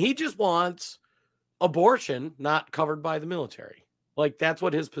 and he just wants abortion not covered by the military. Like, that's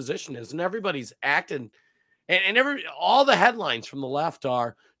what his position is. And everybody's acting, and all the headlines from the left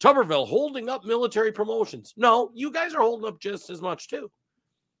are Tuberville holding up military promotions. No, you guys are holding up just as much too.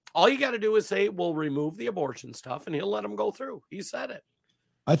 All you got to do is say, we'll remove the abortion stuff, and he'll let them go through. He said it.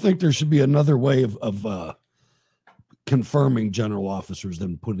 I think there should be another way of confirming general officers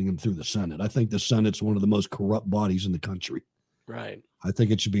than putting them through the Senate. I think the Senate's one of the most corrupt bodies in the country. Right. I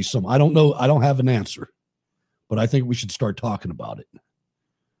think it should be I don't know. I don't have an answer, but I think we should start talking about it.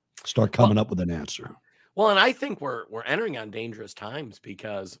 Start coming up with an answer. Well, and I think we're entering on dangerous times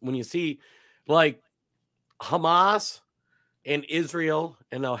because when you see like Hamas in Israel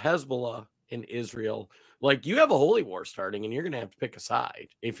and now Hezbollah in Israel, like you have a holy war starting and you're going to have to pick a side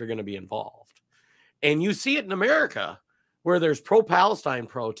if you're going to be involved. And you see it in America where there's pro-Palestine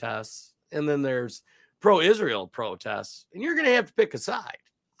protests and then there's pro-Israel protests, and you're going to have to pick a side.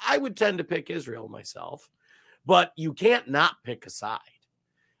 I would tend to pick Israel myself, but you can't not pick a side.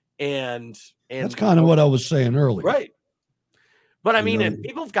 And that's kind of what I was saying earlier. Right. But I mean, and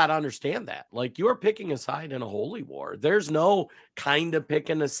people have got to understand that. Like, you're picking a side in a holy war. There's no kind of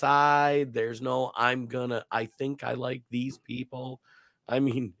picking a side. There's no, I think I like these people. I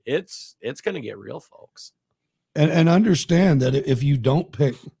mean, it's going to get real, folks. And understand that if you don't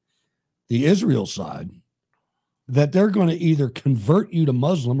pick the Israel side, that they're going to either convert you to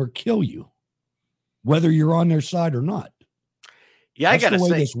Muslim or kill you, whether you're on their side or not. Yeah, That's I got to the way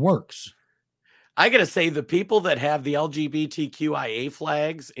say, this works. I got to say, the people that have the LGBTQIA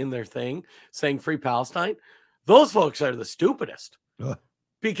flags in their thing saying Free Palestine, those folks are the stupidest.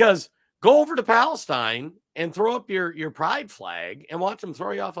 Because go over to Palestine and throw up your pride flag and watch them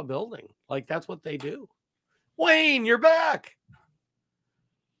throw you off a building. Like, that's what they do. Wayne, you're back.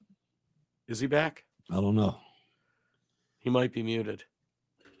 Is he back? I don't know. He might be muted.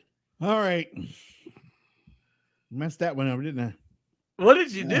 All right. Messed that one up, didn't I? What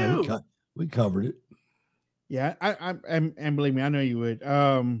did you do? We covered it. Yeah, and believe me, I know you would.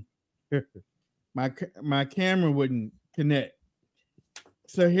 My camera wouldn't connect.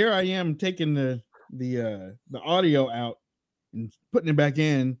 So here I am taking the audio out and putting it back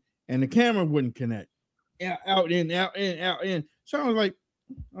in, and the camera wouldn't connect. Out in. So I was like,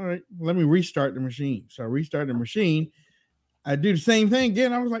 all right, let me restart the machine. So I restarted the machine. I do the same thing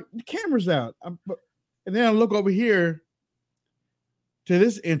again. I was like, the camera's out. And then I look over here to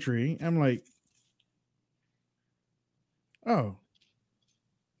this entry. I'm like, oh,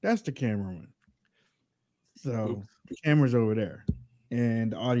 that's the cameraman. So the camera's over there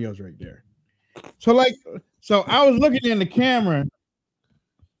and the audio's right there. So I was looking in the camera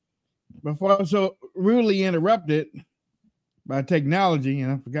before I was so rudely interrupted by technology,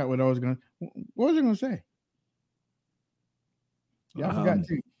 and I forgot what I was going to say? Yeah, I forgot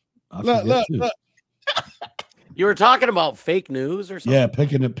too. Look. You were talking about fake news or something? Yeah,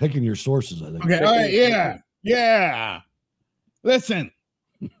 picking your sources, I think. Okay, all right, yeah. Listen.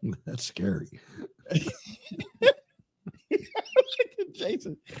 That's scary.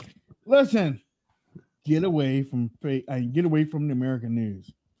 Jason. Listen. Get away from fake. Get away from the American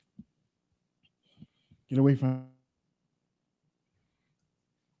news. Get away from.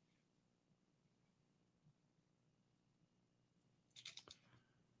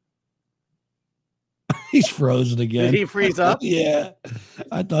 He's frozen again. Did he freeze up? Yeah.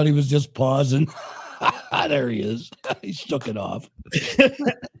 I thought he was just pausing. There he is. He shook it off.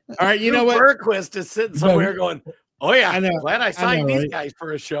 All All right, you know what? Berquist is sitting somewhere going, "Oh yeah, I know, glad I signed these right? guys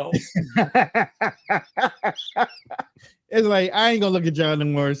for a show." It's like I ain't gonna look at y'all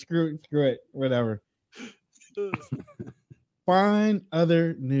anymore. Screw it, whatever. Find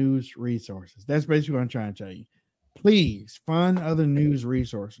other news resources. That's basically what I'm trying to tell you. Please find other news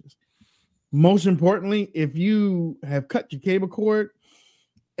resources. Most importantly, if you have cut your cable cord,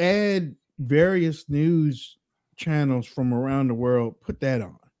 add various news channels from around the world, put that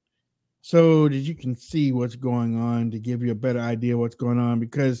on so that you can see what's going on, to give you a better idea what's going on,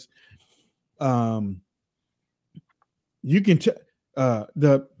 because you can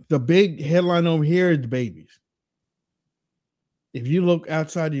the big headline over here is the babies. If you look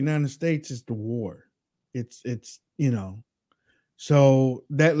outside the United States, it's the war. It's so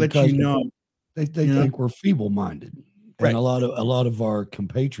that lets you know they think we're feeble-minded. Right. And a lot of our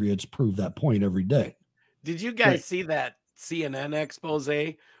compatriots prove that point every day. Did you guys see that CNN expose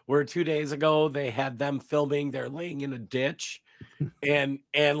where 2 days ago they had them filming they're laying in a ditch and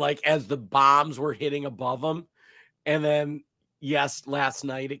like as the bombs were hitting above them, and then last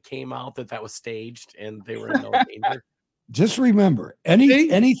night it came out that was staged and they were in no danger. Just remember,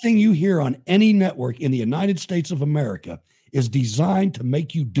 anything you hear on any network in the United States of America is designed to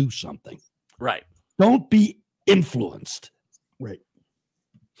make you do something. Right. Don't be influenced. Right.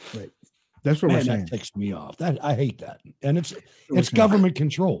 That's what we're saying. That ticks me off. That I hate that. And it's government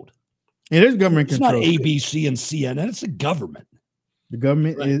controlled. It is government controlled. It's not ABC and CNN. It's the government. The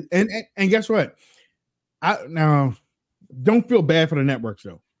government is, and guess what? Now, don't feel bad for the networks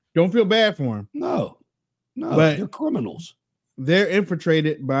though. Don't feel bad for them. No, but they're criminals. They're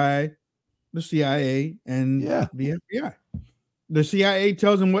infiltrated by the CIA and the FBI. The CIA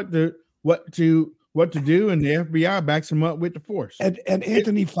tells them what to do, and the FBI backs them up with the force. And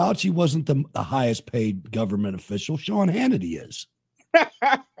Anthony Fauci wasn't the highest paid government official. Sean Hannity is.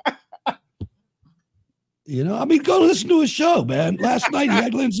 I mean, go listen to his show, man. Last night he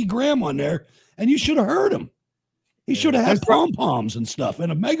had Lindsey Graham on there, and you should have heard him. He should have had pom-poms and stuff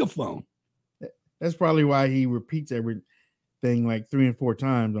and a megaphone. That's probably why he repeats everything like 3 and 4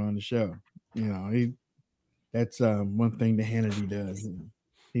 times on the show. That's one thing that Hannity does.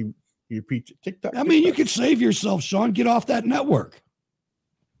 He repeats it. TikTok. I mean, you could save yourself, Sean. Get off that network.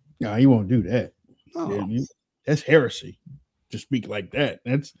 No, he won't do that. Oh. That's heresy to speak like that.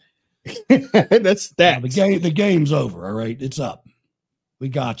 That's that. The game's over. All right, it's up. We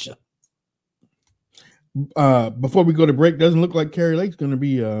got you. Before we go to break, doesn't look like Carrie Lake's going to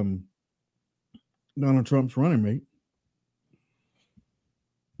be Donald Trump's running mate.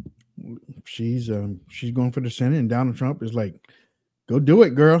 She's going for the Senate, and Donald Trump is like, "Go do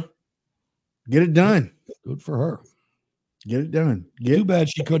it, girl. Get it done." Good for her. Get it done. Too bad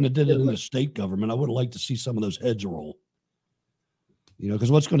she couldn't have did it in the state government. I would have liked to see some of those heads roll.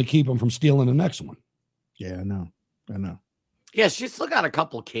 Because what's going to keep them from stealing the next one? Yeah, I know. Yeah, she's still got a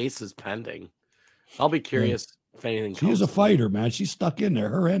couple cases pending. I'll be curious if anything. She is a fighter, man. She's stuck in there.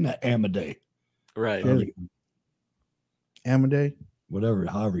 Her and that Amadei. Right. Amadei? Whatever,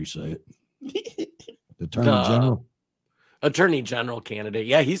 however you say it. The Attorney General. Attorney General candidate.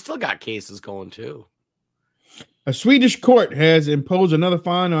 Yeah, he's still got cases going too. A Swedish court has imposed another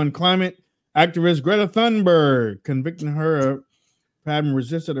fine on climate activist Greta Thunberg, convicting her of having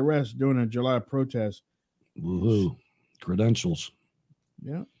resisted arrest during a July protest. Woohoo. Credentials.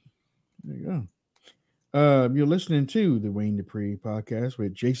 Yeah. There you go. You're listening to the Wayne Dupree podcast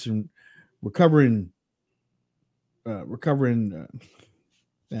with Jason recovering. I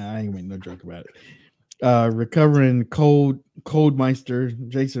ain't making no joke about it. Recovering coldmeister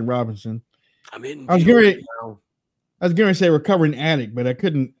Jason Robinson. I was going to say recovering addict, but I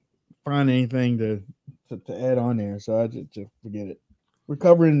couldn't find anything to add on there, so I just forget it.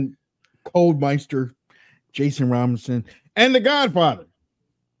 Recovering coldmeister Jason Robinson and the Godfather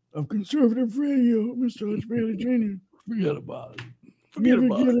of conservative radio, Mr. Hutch Bailey Jr. Forget about it. Forget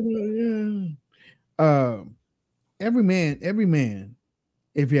about it. Yeah. Every man,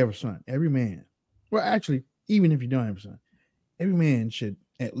 if you have a son, well, actually, even if you don't have a son, every man should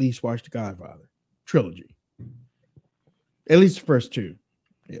at least watch the Godfather trilogy. At least the first two,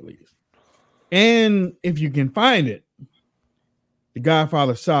 at least. And if you can find it, the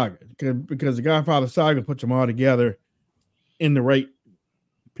Godfather saga, because the Godfather saga puts them all together in the right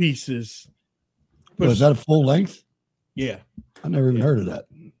pieces. Is that a full length? Yeah. I never even heard of that.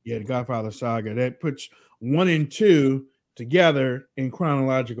 Yeah, the Godfather saga. That puts 1 and 2 together in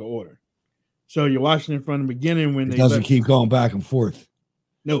chronological order. So you're watching it from the beginning when it doesn't keep going back and forth.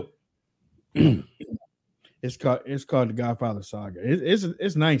 No. It's called The Godfather Saga.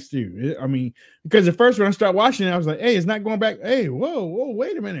 It's nice too. I mean, because at first when I started watching it, I was like, hey, it's not going back. Hey, whoa,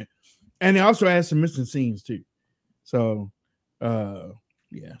 wait a minute. And it also has some missing scenes too. So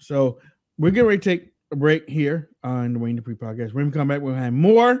yeah. So we're getting ready to take a break here on the Wayne Dupree podcast. When we come back, we'll have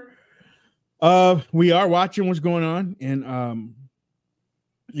more. We are watching what's going on in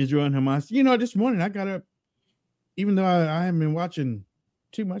Israel and Hamas. You know, this morning I got up, even though I haven't been watching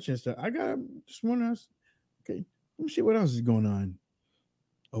too much and stuff. I got up this morning. Okay, let me see what else is going on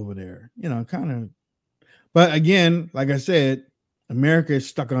over there. You know, kind of. But again, like I said, America is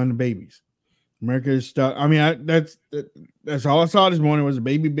stuck on the babies. America is stuck. I mean, that's all I saw this morning was a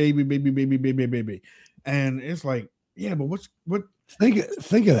baby, and it's like, yeah, but what? Think of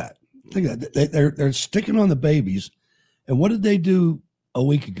that. Think of that. They're sticking on the babies, and what did they do a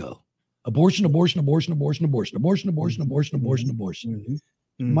week ago? Abortion.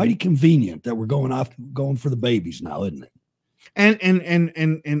 Mm-hmm. Mighty convenient that we're going for the babies now, isn't it? And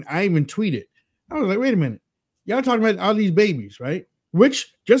I even tweeted. I was like, wait a minute, y'all talking about all these babies, right?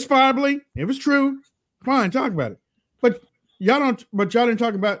 Which justifiably, if it's true, fine, talk about it. But y'all didn't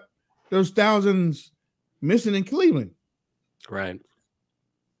talk about those thousands missing in Cleveland, right?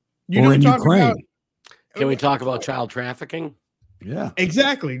 Or in Ukraine. Can we talk about child trafficking? Yeah,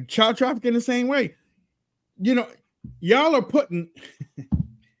 exactly. Child trafficking the same way. You know, y'all are putting.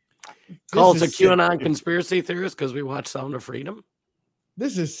 Call us a QAnon conspiracy theorist because we watch Sound of Freedom.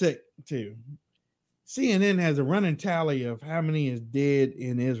 This is sick too. CNN has a running tally of how many is dead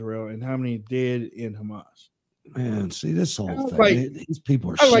in Israel and how many is dead in Hamas. Man, see this whole thing. Like, these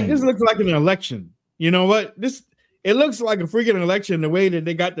people are like, this looks like an election. You know what? It looks like a freaking election the way that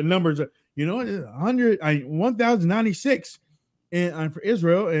they got the numbers. You know, 1,096 for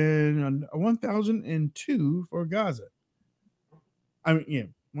Israel and 1,002 for Gaza. I mean, yeah,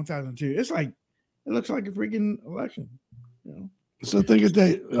 1,002. It's like it looks like a freaking election. You know. So think of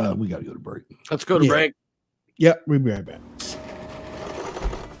that. We got to go to break. Let's go to break. Yep, we'll be right back.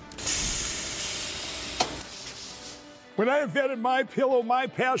 When I invented MyPillow, my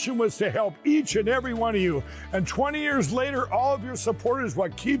passion was to help each and every one of you. And 20 years later, all of your support is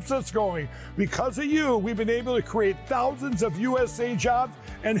what keeps us going. Because of you, we've been able to create thousands of USA jobs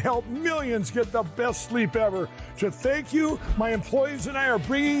and help millions get the best sleep ever. To thank you, my employees and I are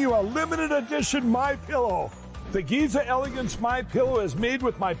bringing you a limited edition MyPillow. The Giza Elegance MyPillow is made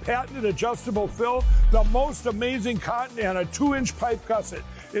with my patented adjustable fill, the most amazing cotton, and a 2-inch pipe gusset.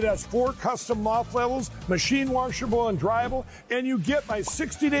 It has 4 custom loft levels, machine washable and dryable, and you get my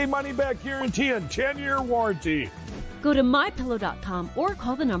 60-day money-back guarantee and 10-year warranty. Go to MyPillow.com or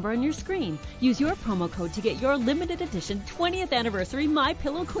call the number on your screen. Use your promo code to get your limited edition 20th anniversary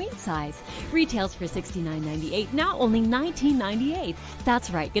MyPillow queen size. Retails for $69.98, now only $19.98. That's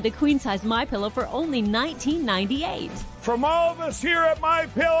right, get a queen size MyPillow for only $19.98. From all of us here at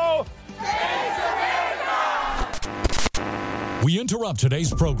MyPillow, thanks, America! We interrupt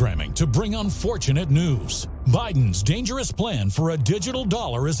today's programming to bring unfortunate news. Biden's dangerous plan for a digital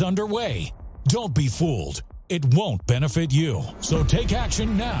dollar is underway. Don't be fooled. It won't benefit you. So take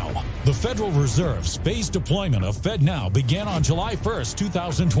action now. The Federal Reserve's phased deployment of FedNow began on July 1st,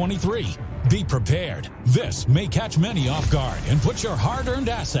 2023. Be prepared. This may catch many off guard and put your hard-earned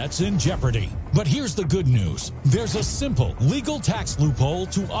assets in jeopardy. But here's the good news. There's a simple legal tax loophole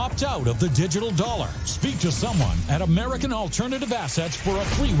to opt out of the digital dollar. Speak to someone at American Alternative Assets for a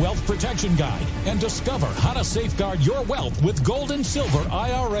free wealth protection guide and discover how to safeguard your wealth with gold and silver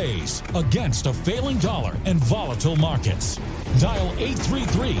IRAs against a failing dollar and volatile markets. Dial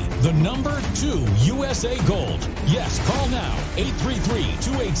 833, the number 2 USA Gold. Yes, call now,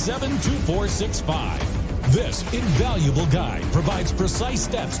 833-287-2465. This invaluable guide provides precise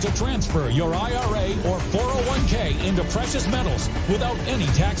steps to transfer your IRA or 401k into precious metals without any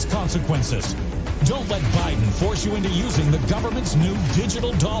tax consequences. Don't let Biden force you into using the government's new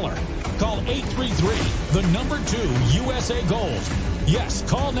digital dollar. Call 833, the number 2 USA Gold. Yes,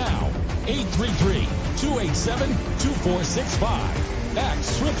 call now, 833-287-2465. Act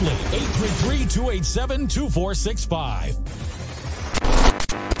swiftly, 833-287-2465.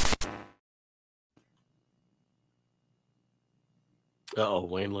 Uh-oh,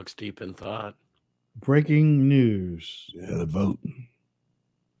 Wayne looks deep in thought. Breaking news. Yeah, the vote.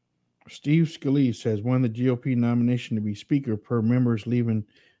 Steve Scalise has won the GOP nomination to be Speaker per members leaving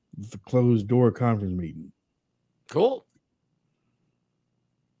the closed-door conference meeting. Cool.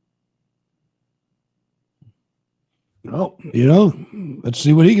 Well, you know, let's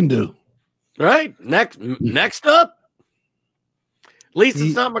see what he can do. Right. Next up. At least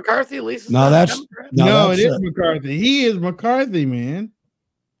it's not McCarthy. At least it's it is McCarthy. He is McCarthy, man.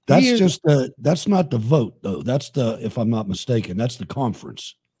 That's not the vote though. That's if I'm not mistaken, that's the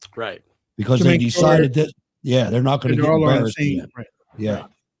conference. Right. Because they decided that, they're not going to get embarrassed again. Right. Yeah. Right.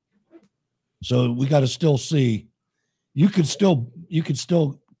 So we got to still see. You could still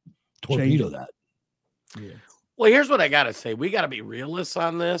torpedo that. Yeah. Well, here's what I got to say. We got to be realists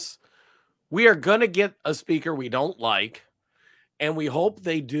on this. We are going to get a speaker we don't like, and we hope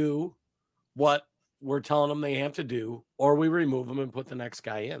they do what we're telling them they have to do, or we remove them and put the next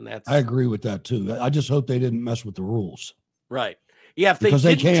guy in. I agree with that too. I just hope they didn't mess with the rules. Right. Yeah, if because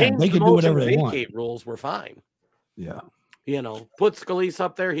they can do whatever they want. Rules, we're fine. Yeah. Put Scalise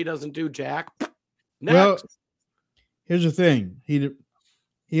up there. He doesn't do jack. Next. Well, here's the thing.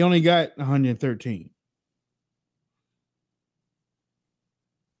 He only got 113.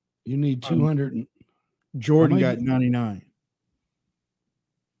 You need 200. Jordan got 99.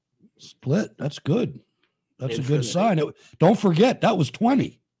 Split. That's good. That's a good sign. Don't forget, that was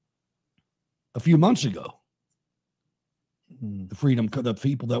 20 a few months ago. The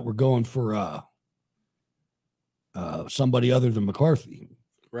people that were going for somebody other than McCarthy.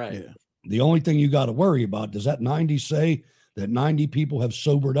 Right. Yeah. The only thing you got to worry about, does that 90 say that 90 people have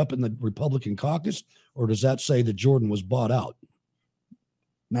sobered up in the Republican caucus, or does that say that Jordan was bought out?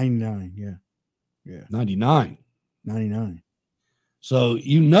 99, yeah. 99. So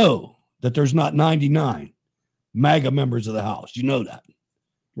you know that there's not 99 MAGA members of the House. You know that.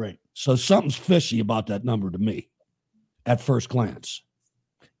 Right. So something's fishy about that number to me at first glance.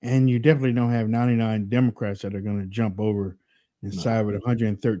 And you definitely don't have 99 Democrats that are going to jump over and side with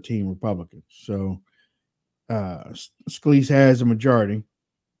 113 Republicans. So Scalise has a majority,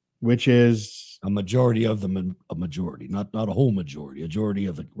 which is a majority of them, a majority, not a whole majority, a majority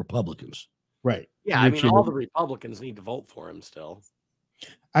of the Republicans. Right. Yeah, all the Republicans need to vote for him still.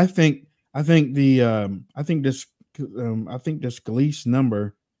 I think this Scalise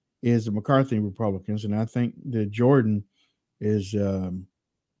number is the McCarthy Republicans, and I think the Jordan is the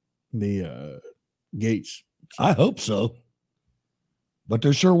Gates. I hope so. But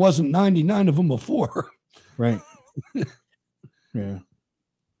there sure wasn't 99 of them before. Right. Yeah.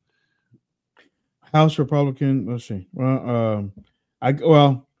 House Republican. Let's see. Well,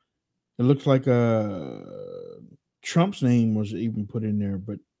 it looks like Trump's name was even put in there,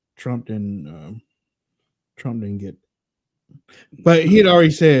 but Trump didn't get. But he had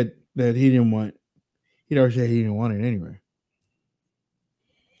already said that he didn't want. He'd already said he didn't want it anyway.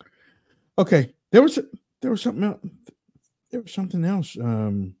 Okay, there was something else. There was something else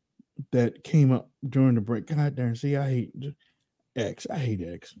that came up during the break. God darn! See, I hate X. I hate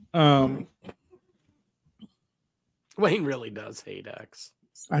X. Wayne really does hate X.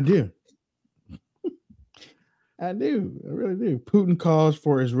 I do. I do. I really do. Putin calls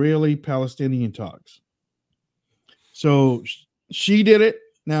for Israeli-Palestinian talks. So she did it.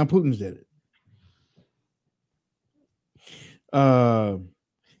 Now Putin's did it.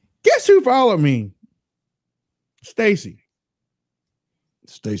 Guess who followed me? Stacy.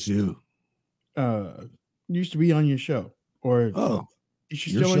 Stacy who? Used to be on your show. Or is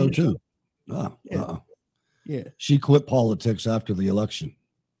she still on your show too? Yeah. She quit politics after the election.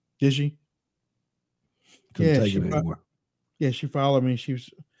 Did she? Couldn't take it anymore. She followed me. She was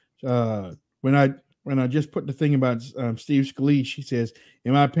when I just put the thing about Steve Scalise, she says,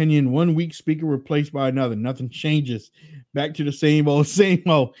 in my opinion, one weak speaker replaced by another. Nothing changes. Back to the same old. She's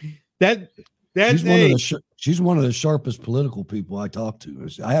one of the sharpest political people I talk to.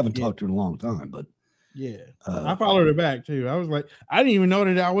 I haven't talked to her in a long time, but I followed her back too. I was like, I didn't even know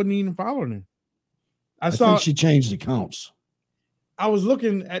that I wasn't even following her. I think she changed accounts. I was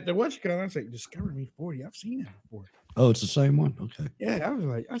looking at the what's called. I was like, Discover Me 40. I've seen that before. Oh, it's the same one. Okay. Yeah, I was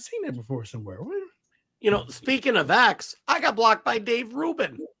like, I've seen that before somewhere. Speaking of X, I got blocked by Dave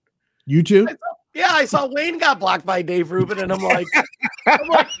Rubin. You too? I saw Wayne got blocked by Dave Rubin, and I'm like,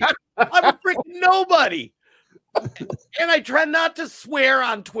 I'm a freaking nobody. And I try not to swear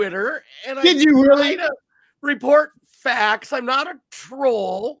on Twitter. And Did you really report facts? I'm not a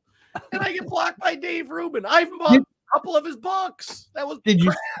troll. And I get blocked by Dave Rubin. I even bought a couple of his books. That was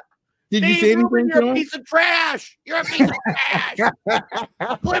crap. Did Dave you say Rubin, anything? you're a piece of trash. You're a piece of trash.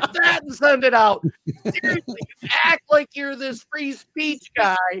 Flip that and send it out. Seriously, you act like you're this free speech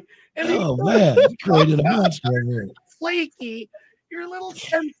guy. And man, you created a monster here. Flaky. You're a little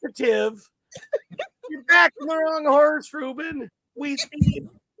sensitive. You're back on the wrong horse, Rubin. We see.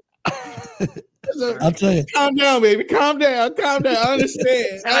 I'll tell you. Calm down, baby. Calm down. I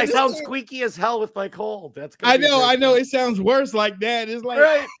understand. And I sound squeaky as hell with my cold. That's I know. It sounds worse like that. It's like,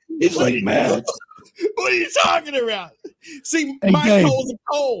 right. It's like, man. What are you talking about? See, Hey, my Dave. cold's a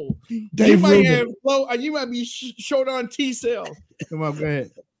cold. Dave you might Rubin. have low. You might be short on T cells. Come on, go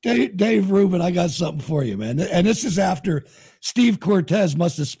ahead. Dave Rubin, I got something for you, man. And this is after Steve Cortez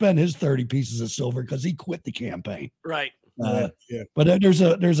must have spent his 30 pieces of silver because he quit the campaign. Right. But there's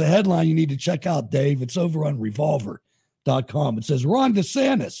a headline you need to check out, Dave. It's over on revolver.com. It says Ron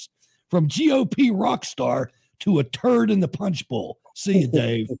DeSantis from GOP rock star to a turd in the punch bowl. See you,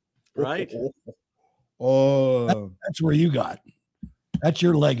 Dave. Right. That's where you got. That's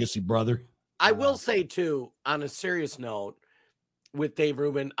your legacy, brother. I will say, too, on a serious note, with Dave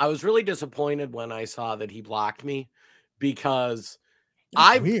Rubin, I was really disappointed when I saw that he blocked me because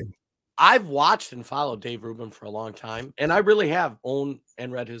I've watched and followed Dave Rubin for a long time, and I really have owned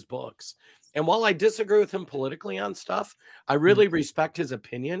and read his books. And while I disagree with him politically on stuff, I really respect his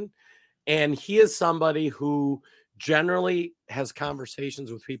opinion. And he is somebody who generally has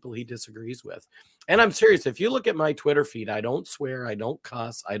conversations with people he disagrees with. And I'm serious. If you look at my Twitter feed, I don't swear, I don't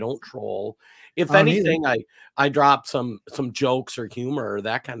cuss, I don't troll. If anything, I drop some jokes or humor or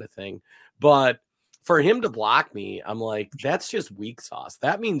that kind of thing. But for him to block me, I'm like, that's just weak sauce.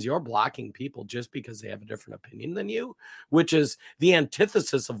 That means you're blocking people just because they have a different opinion than you, which is the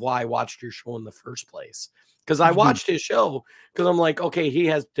antithesis of why I watched your show in the first place. Because I watched his show because I'm like, okay, he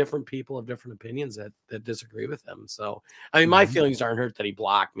has different people of different opinions that disagree with him. So, I mean, my feelings aren't hurt that he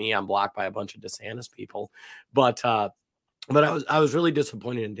blocked me. I'm blocked by a bunch of DeSantis people. But I was really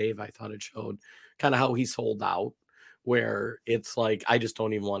disappointed in Dave. I thought it showed kind of how he sold out, where it's like, I just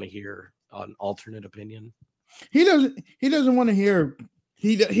don't even want to hear an alternate opinion. He doesn't want to hear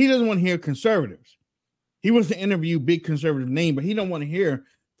he doesn't want to hear conservatives. He wants to interview big conservative name, but he don't want to hear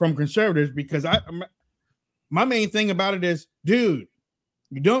from conservatives because my main thing about it is, dude,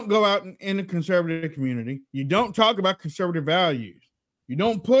 you don't go out in the conservative community. You don't talk about conservative values. You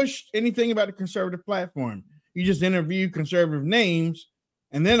don't push anything about the conservative platform. You just interview conservative names,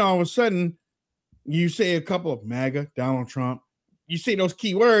 and then all of a sudden, you say a couple of MAGA, Donald Trump. You say those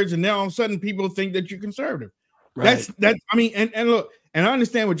key words, and then all of a sudden, people think that you're conservative. Right. That's. I mean, and look, and I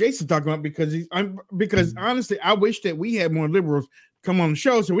understand what Jason's talking about because honestly, I wish that we had more liberals come on the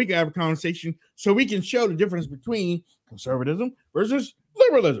show so we can have a conversation, so we can show the difference between conservatism versus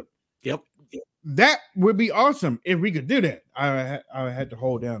liberalism. Yep. That would be awesome if we could do that. I had to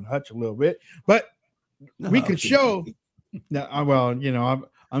hold down Hutch a little bit, but we could show. Now, well, you know,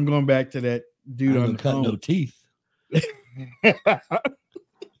 I'm going back to that dude on the phone. No teeth.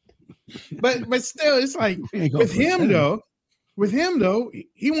 but still, it's like with him though,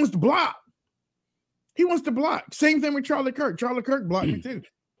 he wants to block. He wants to block. Same thing with Charlie Kirk. Charlie Kirk blocked me too.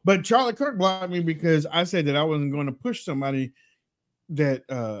 But Charlie Kirk blocked me because I said that I wasn't going to push somebody that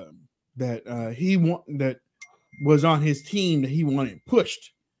that was on his team that he wanted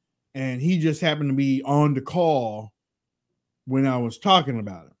pushed. And he just happened to be on the call when I was talking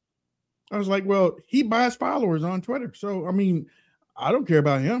about it. I was like, well, he buys followers on Twitter. So, I mean, I don't care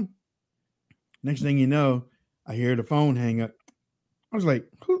about him. Next thing you know, I hear the phone hang up. I was like,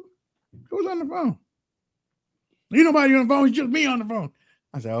 who's on the phone? Ain't nobody on the phone. It's just me on the phone.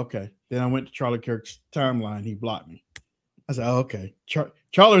 I said, okay. Then I went to Charlie Kirk's timeline. He blocked me. I said, okay.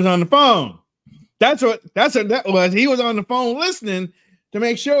 Charlie's on the phone. That's what that was. He was on the phone listening to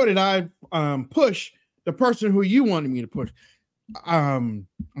make sure that I push the person who you wanted me to push. I'm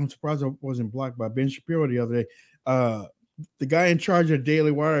surprised I wasn't blocked by Ben Shapiro the other day. The guy in charge of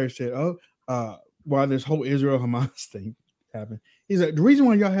Daily Wire said, while this whole Israel Hamas thing happened, he's like, the reason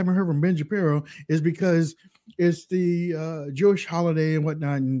why y'all haven't heard from Ben Shapiro is because it's the Jewish holiday and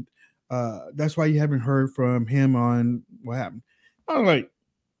whatnot, and that's why you haven't heard from him on what happened. I was like,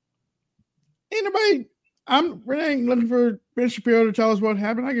 ain't looking for Ben Shapiro to tell us what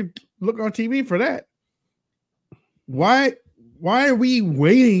happened. I can look on TV for that. Why are we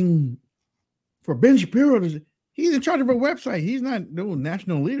waiting for Ben Shapiro he's in charge of a website. He's not no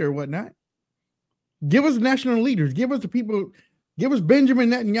national leader or whatnot. Give us national leaders. Give us the people. Give us Benjamin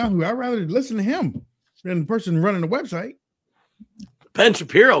Netanyahu. I'd rather listen to him than the person running the website. Ben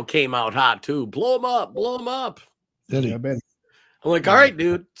Shapiro came out hot too. Blow him up. Blow him up. Did he? I'm like, all right,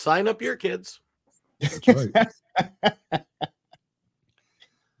 dude, sign up your kids. That's right.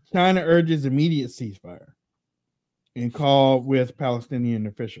 China urges immediate ceasefire and call with Palestinian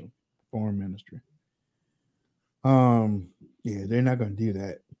official foreign ministry. Yeah, they're not going to do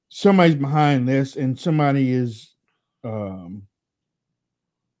that. Somebody's behind this, and somebody is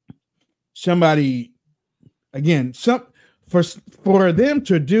somebody again. For them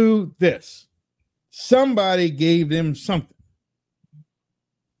to do this, somebody gave them something.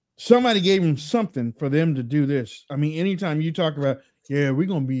 Somebody gave them something for them to do this. I mean, anytime you talk about, yeah, we're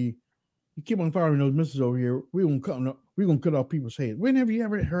gonna be, you keep on firing those missiles over here, we're gonna cut off people's heads. When have you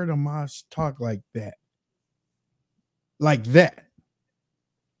ever heard Hamas talk like that? Like that?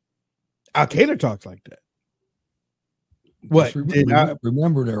 Al Qaeda talks like that. What?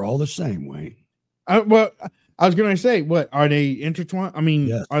 Remember, they're all the same, Wayne. Well, I was going to say, what are they intertwined? I mean,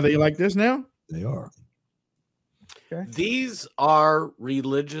 Yes. Are they like this now? They are. Okay. These are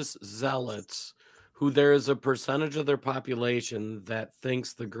religious zealots who there is a percentage of their population that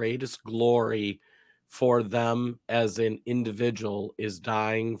thinks the greatest glory for them as an individual is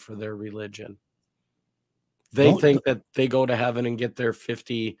dying for their religion. They think that they go to heaven and get their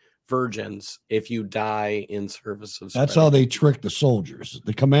 50 virgins if you die in service of That's how they trick the soldiers.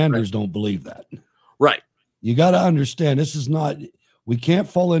 The commanders don't believe that. Right. You got to understand, this is not, we can't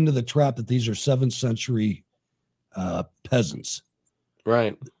fall into the trap that these are 7th century peasants.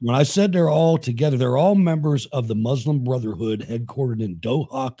 Right. When I said they're all together, they're all members of the Muslim Brotherhood headquartered in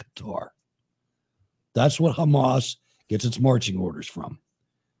Doha, Qatar. That's what Hamas gets its marching orders from.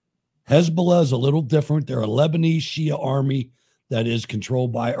 Hezbollah is a little different. They're a Lebanese Shia army that is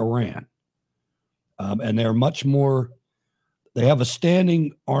controlled by Iran. And they're much more, they have a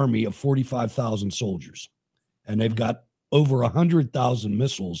standing army of 45,000 soldiers. And they've got over 100,000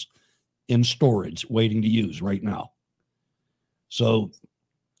 missiles in storage waiting to use right now. So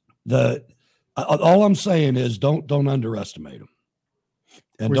all I'm saying is don't underestimate them.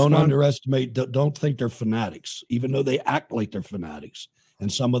 And don't think they're fanatics, even though they act like they're fanatics.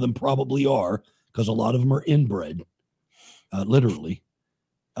 And some of them probably are, because a lot of them are inbred, literally.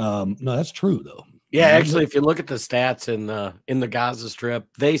 No, that's true, though. Yeah, actually, if you look at the stats in the Gaza Strip,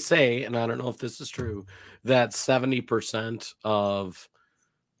 they say, and I don't know if this is true, that 70% of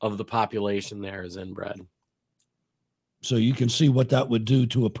the population there is inbred. So you can see what that would do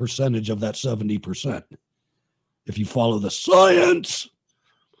to a percentage of that 70%. If you follow the science,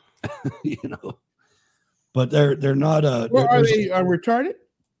 But they're not are they retarded?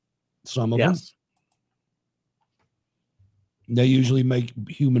 Some of them. They usually make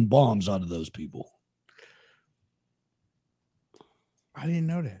human bombs out of those people. I didn't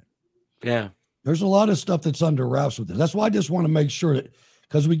know that. Yeah. There's a lot of stuff that's under wraps with this. That's why I just want to make sure that,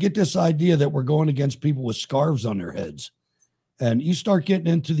 because we get this idea that we're going against people with scarves on their heads. And you start getting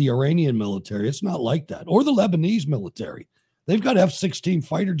into the Iranian military, it's not like that. Or the Lebanese military. They've got F-16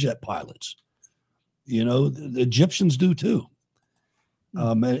 fighter jet pilots. The Egyptians do too.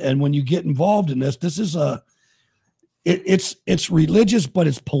 And when you get involved in this is it's religious, but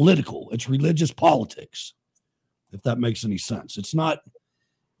it's political. It's religious politics, if that makes any sense. It's not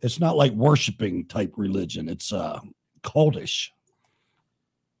like worshiping type religion. It's cultish.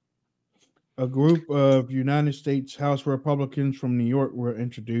 A group of United States House Republicans from New York will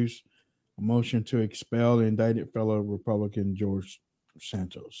introduce a motion to expel the indicted fellow Republican George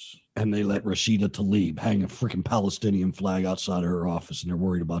Santos. And they let Rashida Tlaib hang a freaking Palestinian flag outside of her office, and they're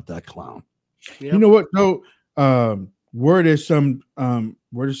worried about that clown. Yep. You know what? No, word is some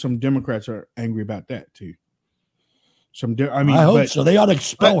Democrats are angry about that too. I hope so. They ought to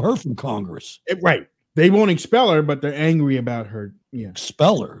expel her from Congress. Right. They won't expel her, but they're angry about her. Yeah.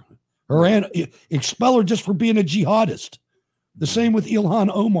 Expel her. Expel her just for being a jihadist. The same with Ilhan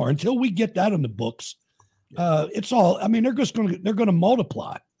Omar. Until we get that on the books, it's all. I mean, they're going to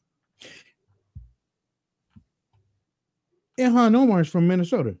multiply. Ilhan Omar is from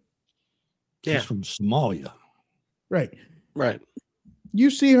Minnesota. She's from Somalia. Right. Right. You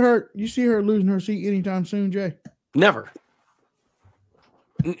see her losing her seat anytime soon, Jay? Never.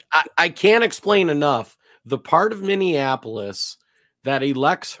 I can't explain enough the part of Minneapolis that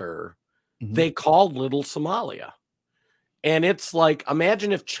elects her. They call Little Somalia. And it's like,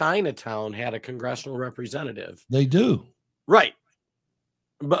 imagine if Chinatown had a congressional representative. They do. Right.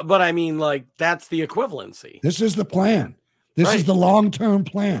 But I mean, like, that's the equivalency. This is the plan. This is the long-term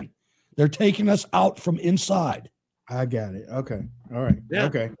plan. They're taking us out from inside. I got it. Okay. All right. Yeah.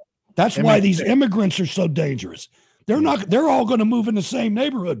 Okay. That's why these immigrants are so dangerous. They're all going to move in the same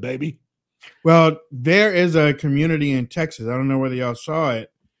neighborhood, baby. Well, there is a community in Texas. I don't know whether y'all saw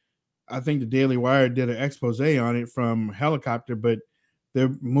it. I think the Daily Wire did an expose on it from helicopter, but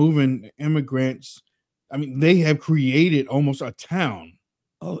they're moving immigrants. I mean, they have created almost a town.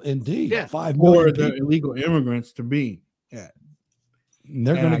 Oh, indeed. Yeah. 5 for million the people. illegal immigrants to be. Yeah. And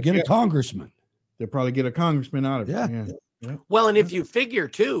they're going to get a congressman. They'll probably get a congressman out of it. Yeah. Well, and if you figure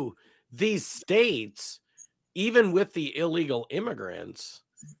too, these states, even with the illegal immigrants,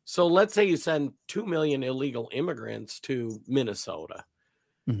 so let's say you send 2 million illegal immigrants to Minnesota.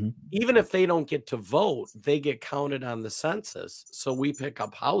 Even if they don't get to vote, they get counted on the census. So we pick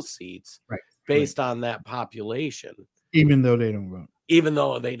up House seats based on that population. Even though they don't vote. Even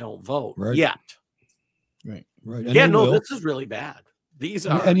though they don't vote yet. Right. Yeah, no, this is really bad. These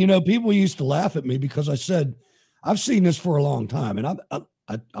are. And, people used to laugh at me because I said, I've seen this for a long time. And I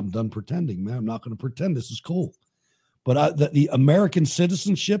I'm done pretending, man. I'm not going to pretend this is cool. But the American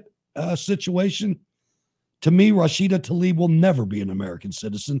citizenship situation, to me, Rashida Tlaib will never be an American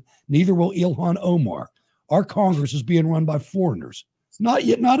citizen. Neither will Ilhan Omar. Our Congress is being run by foreigners. Not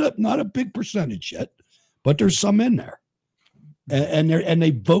yet, not a big percentage yet, but there's some in there, and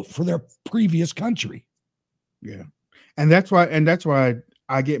they vote for their previous country. Yeah, and that's why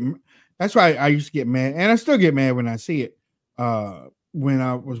I used to get mad, and I still get mad when I see it. When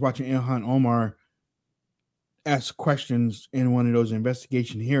I was watching Ilhan Omar ask questions in one of those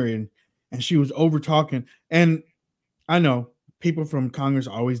investigation hearings, and she was over talking, and I know people from Congress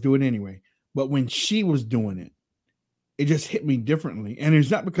always do it anyway, but when she was doing it, it just hit me differently. And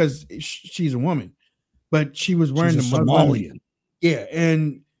it's not because she's a woman, but she was wearing the Somalian. Yeah,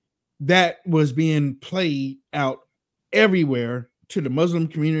 and that was being played out everywhere to the Muslim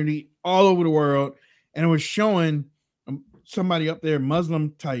community all over the world, and it was showing somebody up there,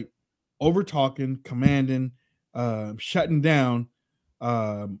 Muslim type, over talking, commanding, shutting down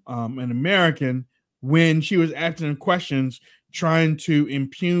an American when she was asking him questions, trying to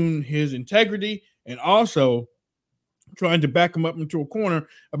impugn his integrity and also trying to back him up into a corner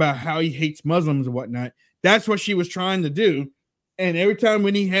about how he hates Muslims and whatnot. That's what she was trying to do. And every time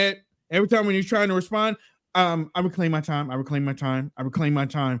when he was trying to respond, I reclaim my time. I reclaim my time. I reclaim my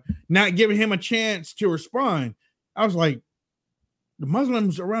time. Not giving him a chance to respond. I was like, the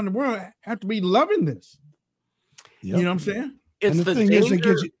Muslims around the world have to be loving this. Yep. You know what I'm saying? It's and the thing danger. is, it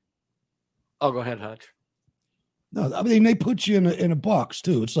gives you. Oh, go ahead, Hutch. No, I mean, they put you in a box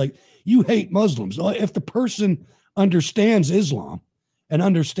too. It's like, you hate Muslims. If the person understands Islam and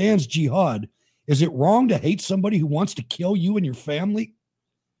understands jihad, is it wrong to hate somebody who wants to kill you and your family?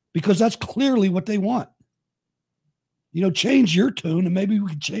 Because that's clearly what they want. Change your tune and maybe we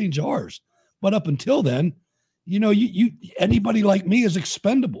can change ours. But up until then, you anybody like me is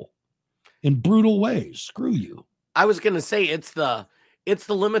expendable in brutal ways. Screw you. I was going to say it's the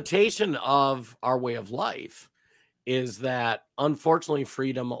limitation of our way of life is that unfortunately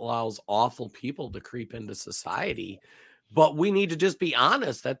freedom allows awful people to creep into society, but we need to just be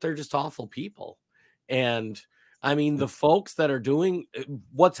honest that they're just awful people. And I mean, the folks that are doing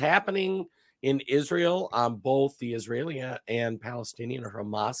what's happening in Israel on both the Israeli and Palestinian or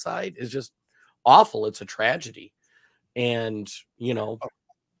Hamas side is just awful. It's a tragedy. And,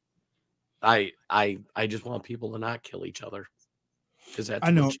 I just want people to not kill each other because that's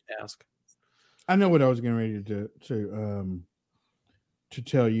what you ask. I know what I was getting ready to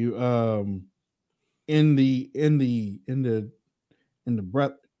tell you. In the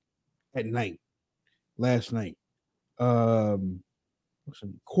breath at night, last night,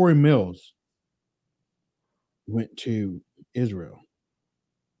 Corey Mills went to Israel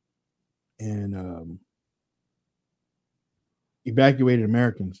and evacuated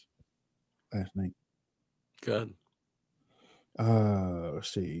Americans last night. Good.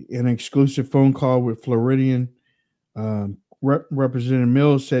 Let's see. An exclusive phone call with Floridian Representative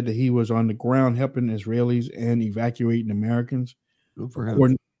Mills said that he was on the ground helping Israelis and evacuating Americans. Good for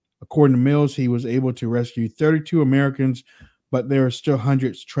him. According to Mills, he was able to rescue 32 Americans, but there are still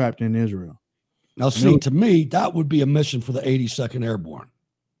hundreds trapped in Israel. Now, see, to me, that would be a mission for the 82nd Airborne.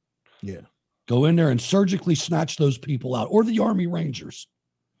 Yeah. Go in there and surgically snatch those people out, or the Army Rangers.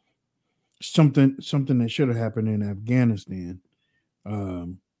 Something that should have happened in Afghanistan.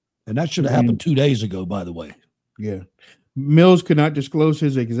 And that should have happened 2 days ago, by the way. Yeah. Mills could not disclose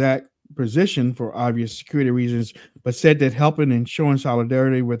his exact position for obvious security reasons, but said that helping and showing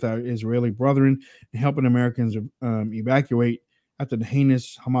solidarity with our Israeli brethren and helping Americans evacuate after the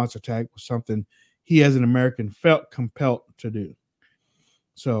heinous Hamas attack was something he as an American felt compelled to do.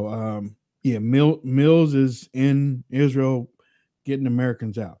 So, Mills is in Israel getting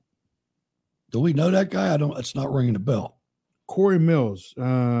Americans out. Do we know that guy? It's not ringing a bell. Corey Mills.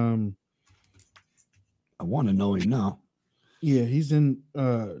 I want to know him now. Yeah, he's in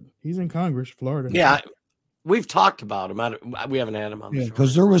Congress, Florida. Yeah, we've talked about him. We haven't had him on the show.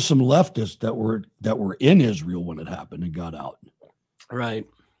 Because there was some leftists that were in Israel when it happened and got out. Right.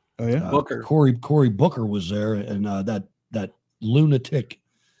 Oh yeah. Booker. Cory Booker was there, and that lunatic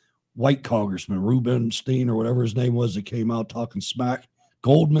white congressman Rubenstein or whatever his name was that came out talking smack.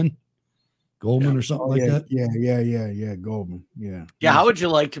 Goldman or something like that. Yeah. Goldman. Yeah. Yeah. How would you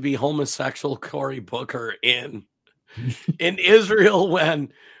like to be homosexual Cory Booker in Israel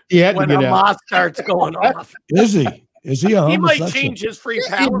when Hamas starts going off? Is he a homosexual? He might change his free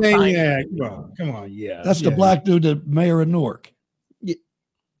Palestine. Yeah, come on. Yeah. That's the black dude, the mayor of Newark. Yeah.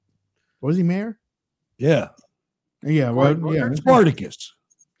 Was he mayor? Yeah. Yeah. Well, yeah. Spartacus.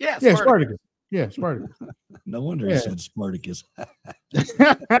 Yeah. Spartacus. Yeah, Spartacus. No wonder he said Spartacus. He's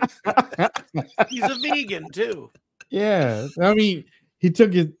a vegan too. Yeah, I mean, he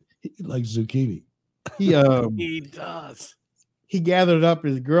took his He likes zucchini. He does. He gathered up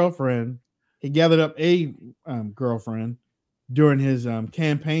his girlfriend. He gathered up a girlfriend during his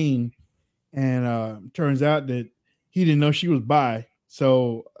campaign, and turns out that he didn't know she was bi.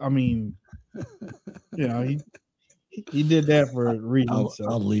 So I mean, you know, he did that for a reason.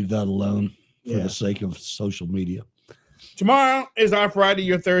 I'll leave that alone for the sake of social media. Tomorrow is our Friday,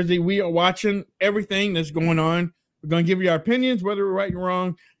 your Thursday. We are watching everything that's going on. We're going to give you our opinions, whether we're right or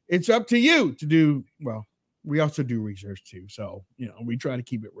wrong. It's up to you to do. Well, we also do research too. So, you know, we try to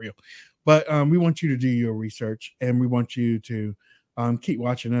keep it real. But we want you to do your research, and we want you to keep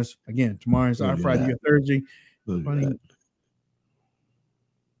watching us. Again, tomorrow is our Friday, your Thursday.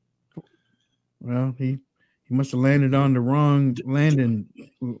 Well, he must have landed on the wrong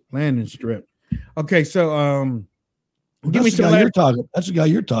landing strip. Okay, so give me some. That's the guy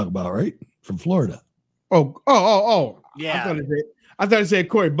you're talking about, right? From Florida. Oh. Yeah. I thought it said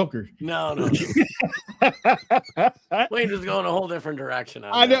Cory Booker. No. Wayne is going a whole different direction.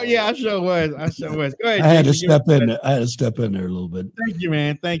 I know. Yeah, I sure was. Go ahead. I had to step in there. I had to step in there a little bit. Thank you,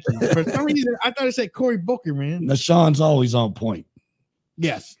 man. Thank you. For some reason, I thought it said Cory Booker, man. Now, Sean's always on point.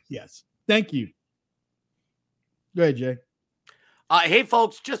 Yes. Thank you. Go ahead, Jay. Hey,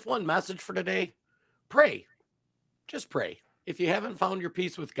 folks, just one message for today. Pray. Just pray. If you haven't found your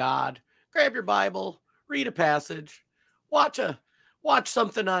peace with God, grab your Bible, read a passage, watch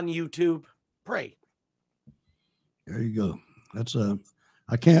something on YouTube. Pray. There you go. That's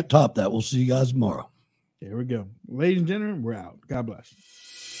I can't top that. We'll see you guys tomorrow. There we go. Ladies and gentlemen, we're out. God bless.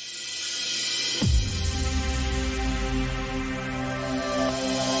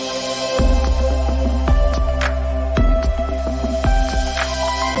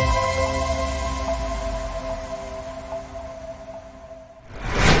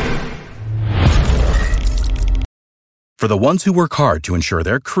 For the ones who work hard to ensure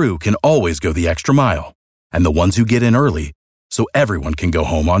their crew can always go the extra mile, and the ones who get in early so everyone can go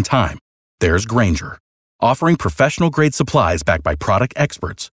home on time, there's Grainger, offering professional-grade supplies backed by product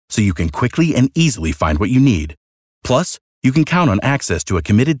experts so you can quickly and easily find what you need. Plus, you can count on access to a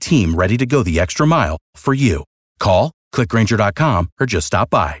committed team ready to go the extra mile for you. Call, click Grainger.com, or just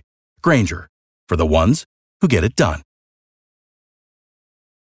stop by. Grainger, for the ones who get it done.